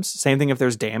sometimes. Same thing if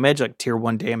there's damage, like tier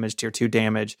 1 damage, tier 2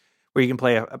 damage, where you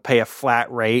can pay a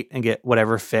flat rate and get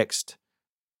whatever fixed,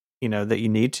 that you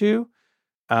need to.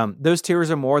 Those tiers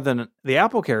are more than the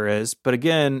AppleCare is. But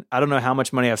again, I don't know how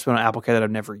much money I've spent on AppleCare that I've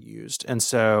never used. And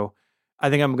so I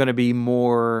think I'm going to be a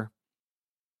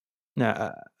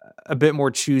bit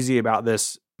more choosy about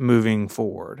this moving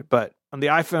forward. But on the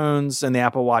iPhones and the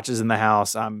Apple Watches in the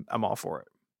house, I'm all for it.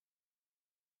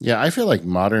 Yeah, I feel like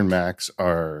modern Macs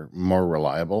are more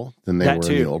reliable than they were in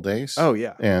the old days. Oh,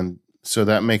 yeah. And so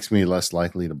that makes me less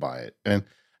likely to buy it. And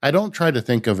I don't try to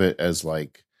think of it as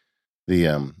like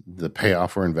the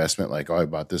payoff or investment, like, oh, I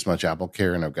bought this much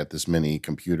AppleCare and I've got this many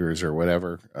computers or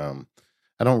whatever.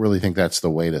 I don't really think that's the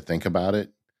way to think about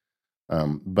it.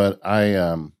 But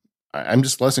I'm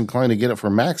just less inclined to get it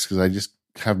for Macs because I just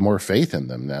have more faith in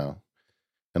them now.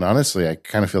 And honestly, I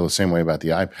kind of feel the same way about the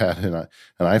iPad and an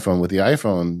iPhone. With the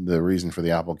iPhone, the reason for the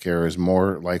AppleCare is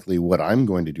more likely what I'm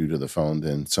going to do to the phone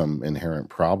than some inherent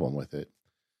problem with it.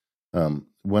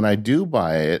 When I do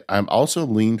buy it, I'm also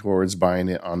lean towards buying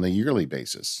it on the yearly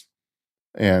basis.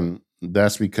 And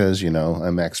that's because,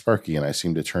 I'm Mac Sparky and I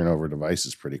seem to turn over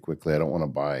devices pretty quickly. I don't want to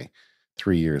buy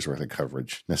 3 years worth of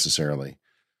coverage necessarily.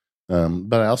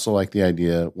 But I also like the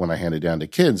idea when I hand it down to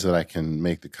kids that I can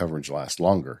make the coverage last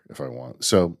longer if I want.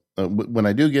 So when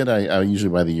I do get it, I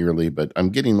usually buy the yearly, but I'm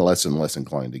getting less and less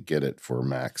inclined to get it for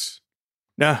Macs.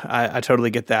 No, I totally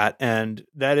get that. And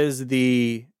that is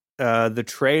the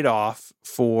trade-off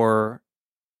for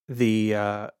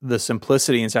the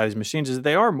simplicity inside these machines is that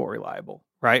they are more reliable,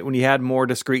 right? When you had more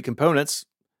discrete components,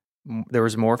 there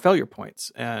was more failure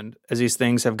points. And as these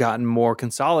things have gotten more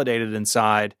consolidated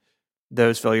inside,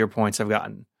 those failure points have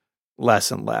gotten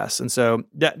less and less. And so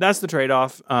that's the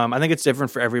trade-off. I think it's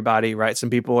different for everybody, right? Some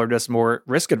people are just more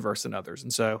risk adverse than others.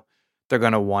 And so they're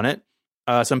going to want it.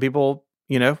 Some people,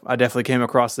 I definitely came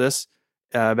across this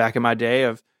back in my day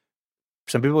of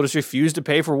some people just refuse to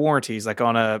pay for warranties, like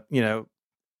on a,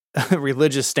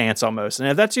 religious stance almost. And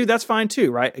if that's you, that's fine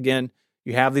too, right? Again,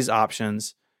 you have these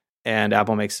options and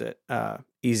Apple makes it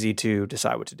easy to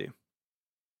decide what to do.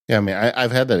 Yeah, I mean,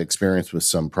 I've had that experience with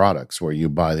some products where you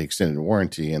buy the extended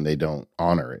warranty and they don't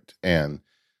honor it. And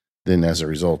then as a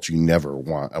result, you never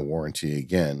want a warranty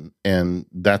again. And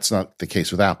that's not the case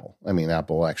with Apple. I mean,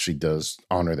 Apple actually does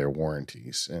honor their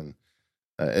warranties. And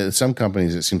some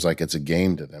companies, it seems like it's a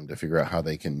game to them to figure out how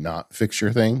they can not fix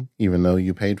your thing, even though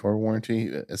you paid for a warranty.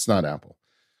 It's not Apple.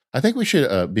 I think we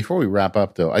should, before we wrap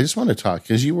up, though, I just want to talk,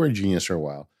 because you were a genius for a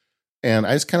while. And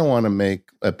I just kind of want to make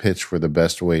a pitch for the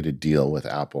best way to deal with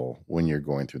Apple when you're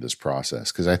going through this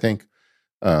process, because I think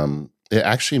it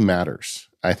actually matters.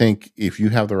 I think if you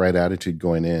have the right attitude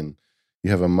going in, you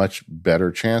have a much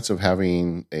better chance of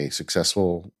having a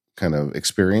successful kind of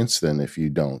experience than if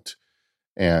you don't.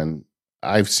 And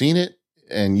I've seen it,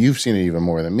 and you've seen it even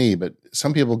more than me, but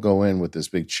some people go in with this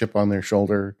big chip on their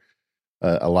shoulder.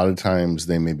 A lot of times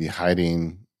they may be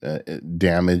hiding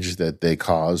damage that they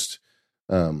caused.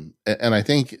 And I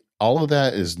think all of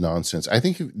that is nonsense. I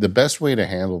think the best way to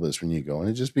handle this when you go in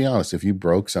is just be honest. If you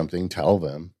broke something, tell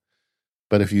them.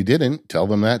 But if you didn't, tell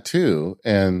them that too.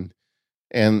 And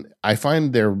I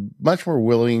find they're much more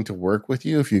willing to work with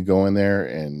you if you go in there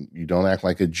and you don't act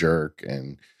like a jerk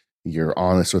and you're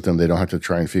honest with them. They don't have to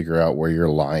try and figure out where you're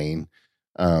lying.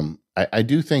 I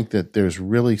do think that there's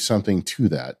really something to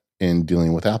that in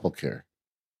dealing with AppleCare.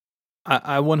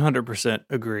 I 100%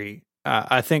 agree.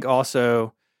 I think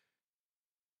also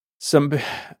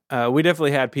we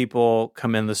definitely had people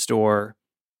come in the store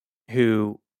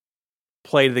who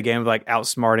played the game of like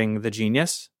outsmarting the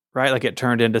genius, right? Like it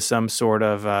turned into some sort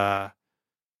of,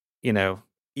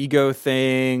 ego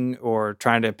thing or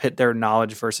trying to pit their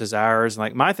knowledge versus ours. And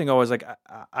like my thing always like,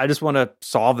 I just want to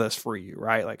solve this for you,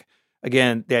 right? Like,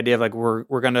 again, the idea of like, we're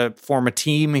going to form a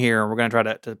team here and we're going to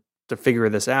try to figure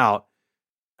this out.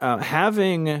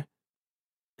 Having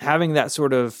that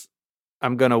sort of,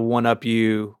 I'm going to one up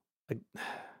you, like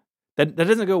that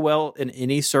doesn't go well in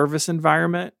any service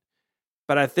environment.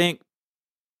 But I think,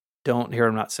 don't hear what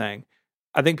I'm not saying.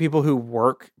 I think people who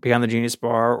work behind the Genius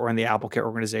Bar or in the AppleCare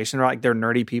organization are like, they're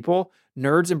nerdy people.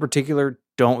 Nerds in particular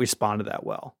don't respond to that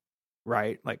well,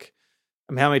 right? Like,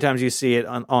 I mean, how many times you see it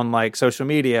on like social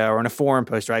media or in a forum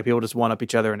post, right? People just one up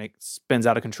each other and it spins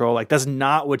out of control. Like that's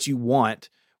not what you want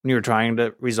when you're trying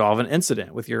to resolve an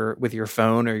incident with your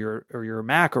phone or your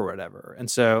Mac or whatever. And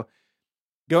so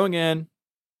going in,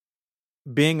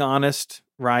 being honest,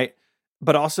 right?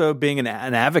 But also being an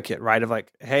advocate, right? Of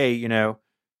like, hey,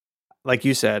 like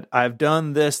you said, I've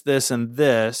done this, this, and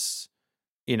this,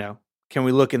 can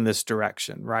we look in this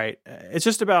direction, right? It's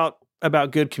just about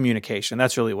good communication.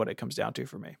 That's really what it comes down to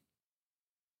for me.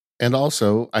 And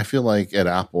also, I feel like at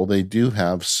Apple, they do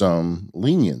have some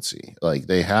leniency. Like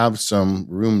they have some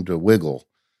room to wiggle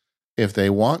if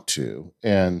they want to.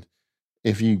 And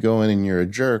if you go in and you're a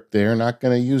jerk, they're not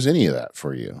going to use any of that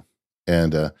for you.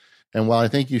 And while I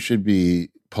think you should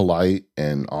be polite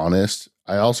and honest,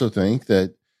 I also think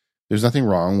that there's nothing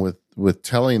wrong with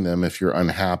telling them if you're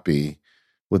unhappy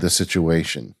with a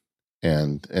situation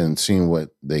and seeing what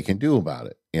they can do about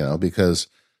it, because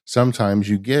sometimes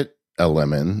you get a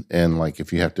lemon and like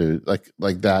if you have to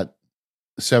like that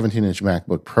 17-inch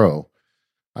MacBook Pro,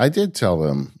 I did tell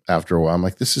them after a while, I'm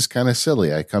like, this is kind of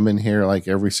silly. I come in here like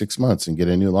every 6 months and get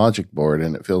a new logic board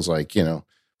and it feels like,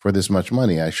 for this much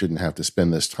money, I shouldn't have to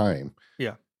spend this time.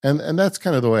 Yeah. And that's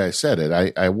kind of the way I said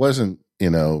it. I wasn't,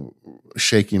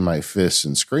 shaking my fists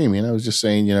and screaming. I was just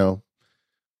saying,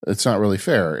 it's not really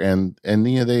fair. And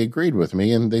they agreed with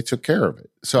me and they took care of it.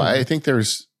 So Mm-hmm. I think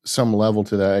there's some level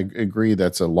to that. I agree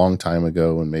that's a long time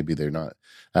ago and maybe they're not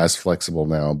as flexible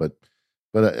now, but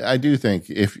I do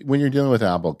think when you're dealing with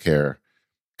AppleCare,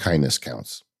 kindness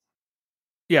counts.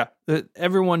 Yeah.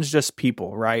 Everyone's just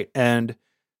people, right? And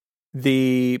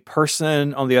the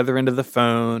person on the other end of the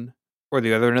phone or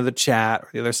the other end of the chat or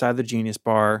the other side of the Genius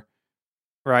Bar,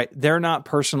 right? They're not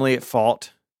personally at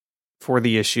fault for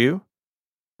the issue,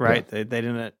 right? Yeah. They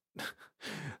didn't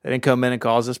come in and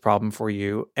cause this problem for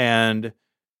you. And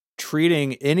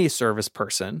treating any service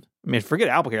person, I mean, forget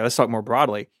AppleCare, let's talk more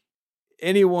broadly.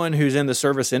 Anyone who's in the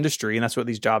service industry, and that's what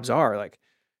these jobs are, like,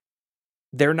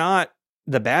 they're not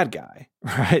the bad guy,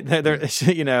 right? They're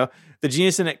the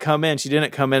genius didn't come in. She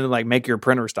didn't come in and like make your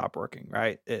printer stop working,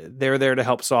 right? They're there to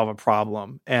help solve a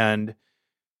problem. And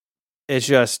it's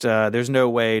just, there's no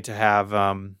way to have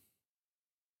a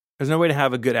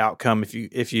good outcome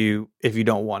if you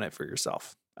don't want it for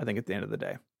yourself, I think at the end of the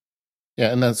day.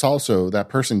 Yeah. And that's also, that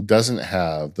person doesn't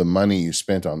have the money you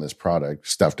spent on this product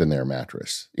stuffed in their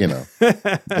mattress.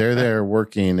 They're there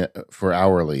working for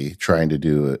hourly, trying to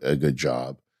do a good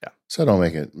job. Yeah. So don't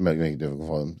make it difficult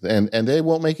for them. And they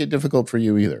won't make it difficult for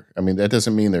you either. I mean, that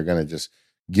doesn't mean they're going to just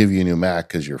give you a new Mac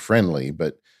because you're friendly,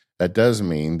 but that does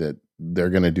mean that they're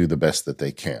going to do the best that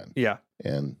they can. Yeah.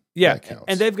 And yeah. That counts.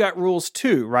 And they've got rules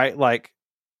too, right? Like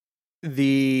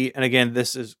and again,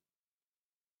 this is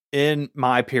in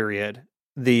my period,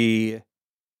 the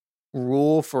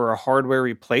rule for a hardware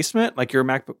replacement, like your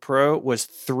MacBook Pro, was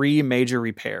 3 major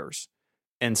repairs.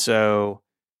 And so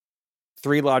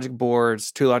 3 logic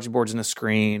boards, 2 logic boards and a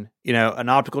screen, an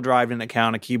optical drive didn't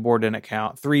count, a keyboard didn't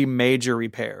count, 3 major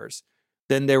repairs.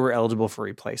 Then they were eligible for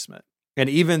replacement. And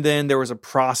even then there was a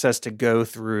process to go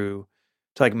through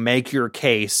to like make your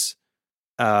case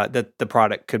that the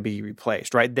product could be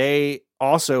replaced, right? They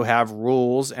also have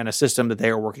rules and a system that they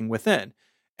are working within.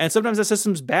 And sometimes that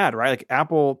system's bad, right? Like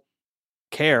Apple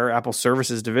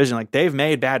Services division, like they've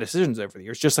made bad decisions over the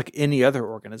years, just like any other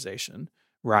organization,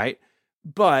 right?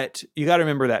 But you got to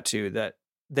remember that too, that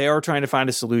they are trying to find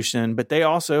a solution, but they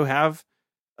also have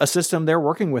a system they're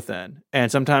working within.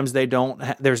 And sometimes they don't,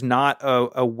 there's not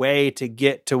a way to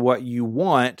get to what you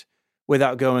want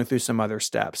without going through some other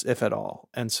steps, if at all.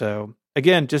 And so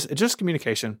again, just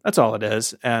communication. That's all it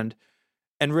is. And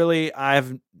really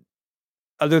I've,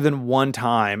 other than one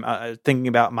time, thinking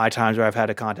about my times where I've had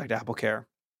to contact AppleCare,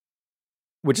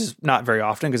 which is not very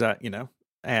often because I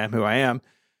am who I am.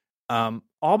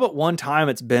 All but one time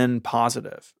it's been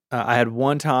positive. I had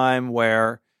one time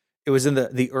where it was in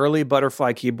the early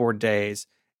Butterfly keyboard days.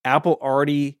 Apple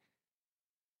already,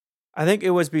 I think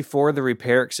it was before the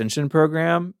repair extension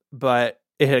program, but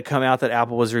it had come out that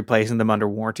Apple was replacing them under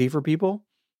warranty for people.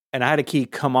 And I had a key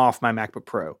come off my MacBook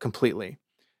Pro completely.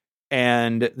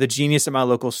 And the genius at my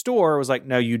local store was like,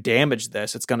 no, you damaged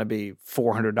this. It's going to be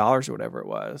 $400 or whatever it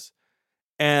was.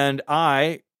 And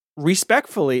I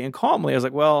respectfully and calmly, I was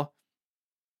like, well,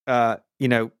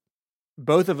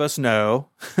 both of us know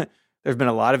there's been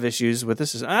a lot of issues with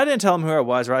this. I didn't tell him who I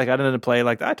was, right? Like I didn't play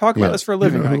like I talk about this for a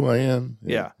living. You know right? who I am.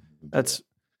 Yeah. That's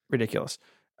ridiculous.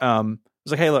 I was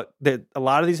like, hey, look, a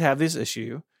lot of these have this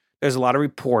issue. There's a lot of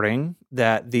reporting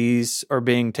that these are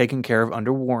being taken care of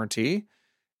under warranty.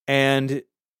 And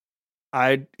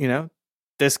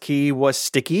this key was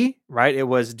sticky, right? It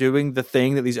was doing the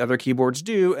thing that these other keyboards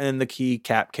do, and the key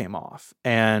cap came off.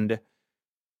 And,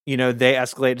 they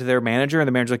escalated to their manager, and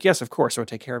the manager's like, yes, of course, I'll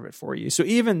take care of it for you. So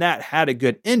even that had a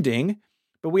good ending,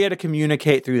 but we had to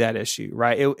communicate through that issue,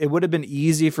 right? It would have been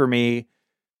easy for me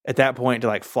at that point to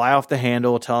like fly off the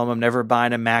handle, tell them I'm never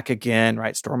buying a Mac again,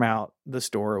 right? Storm out the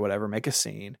store or whatever, make a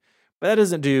scene. But that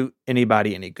doesn't do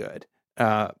anybody any good.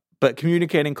 But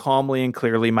communicating calmly and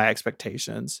clearly my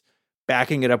expectations,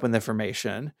 backing it up with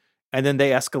information, and then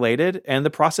they escalated and the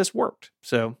process worked.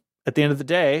 So at the end of the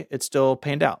day, it still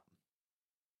panned out.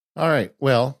 All right.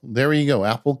 Well, there you go.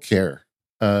 AppleCare.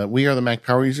 We are the Mac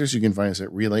Power Users. You can find us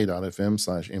at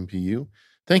relay.fm/MPU.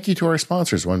 Thank you to our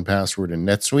sponsors, 1Password and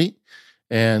NetSuite.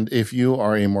 And if you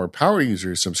are a more Power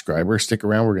User subscriber, stick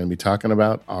around. We're going to be talking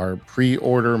about our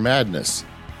pre-order madness.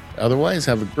 Otherwise,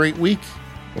 have a great week.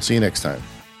 We'll see you next time.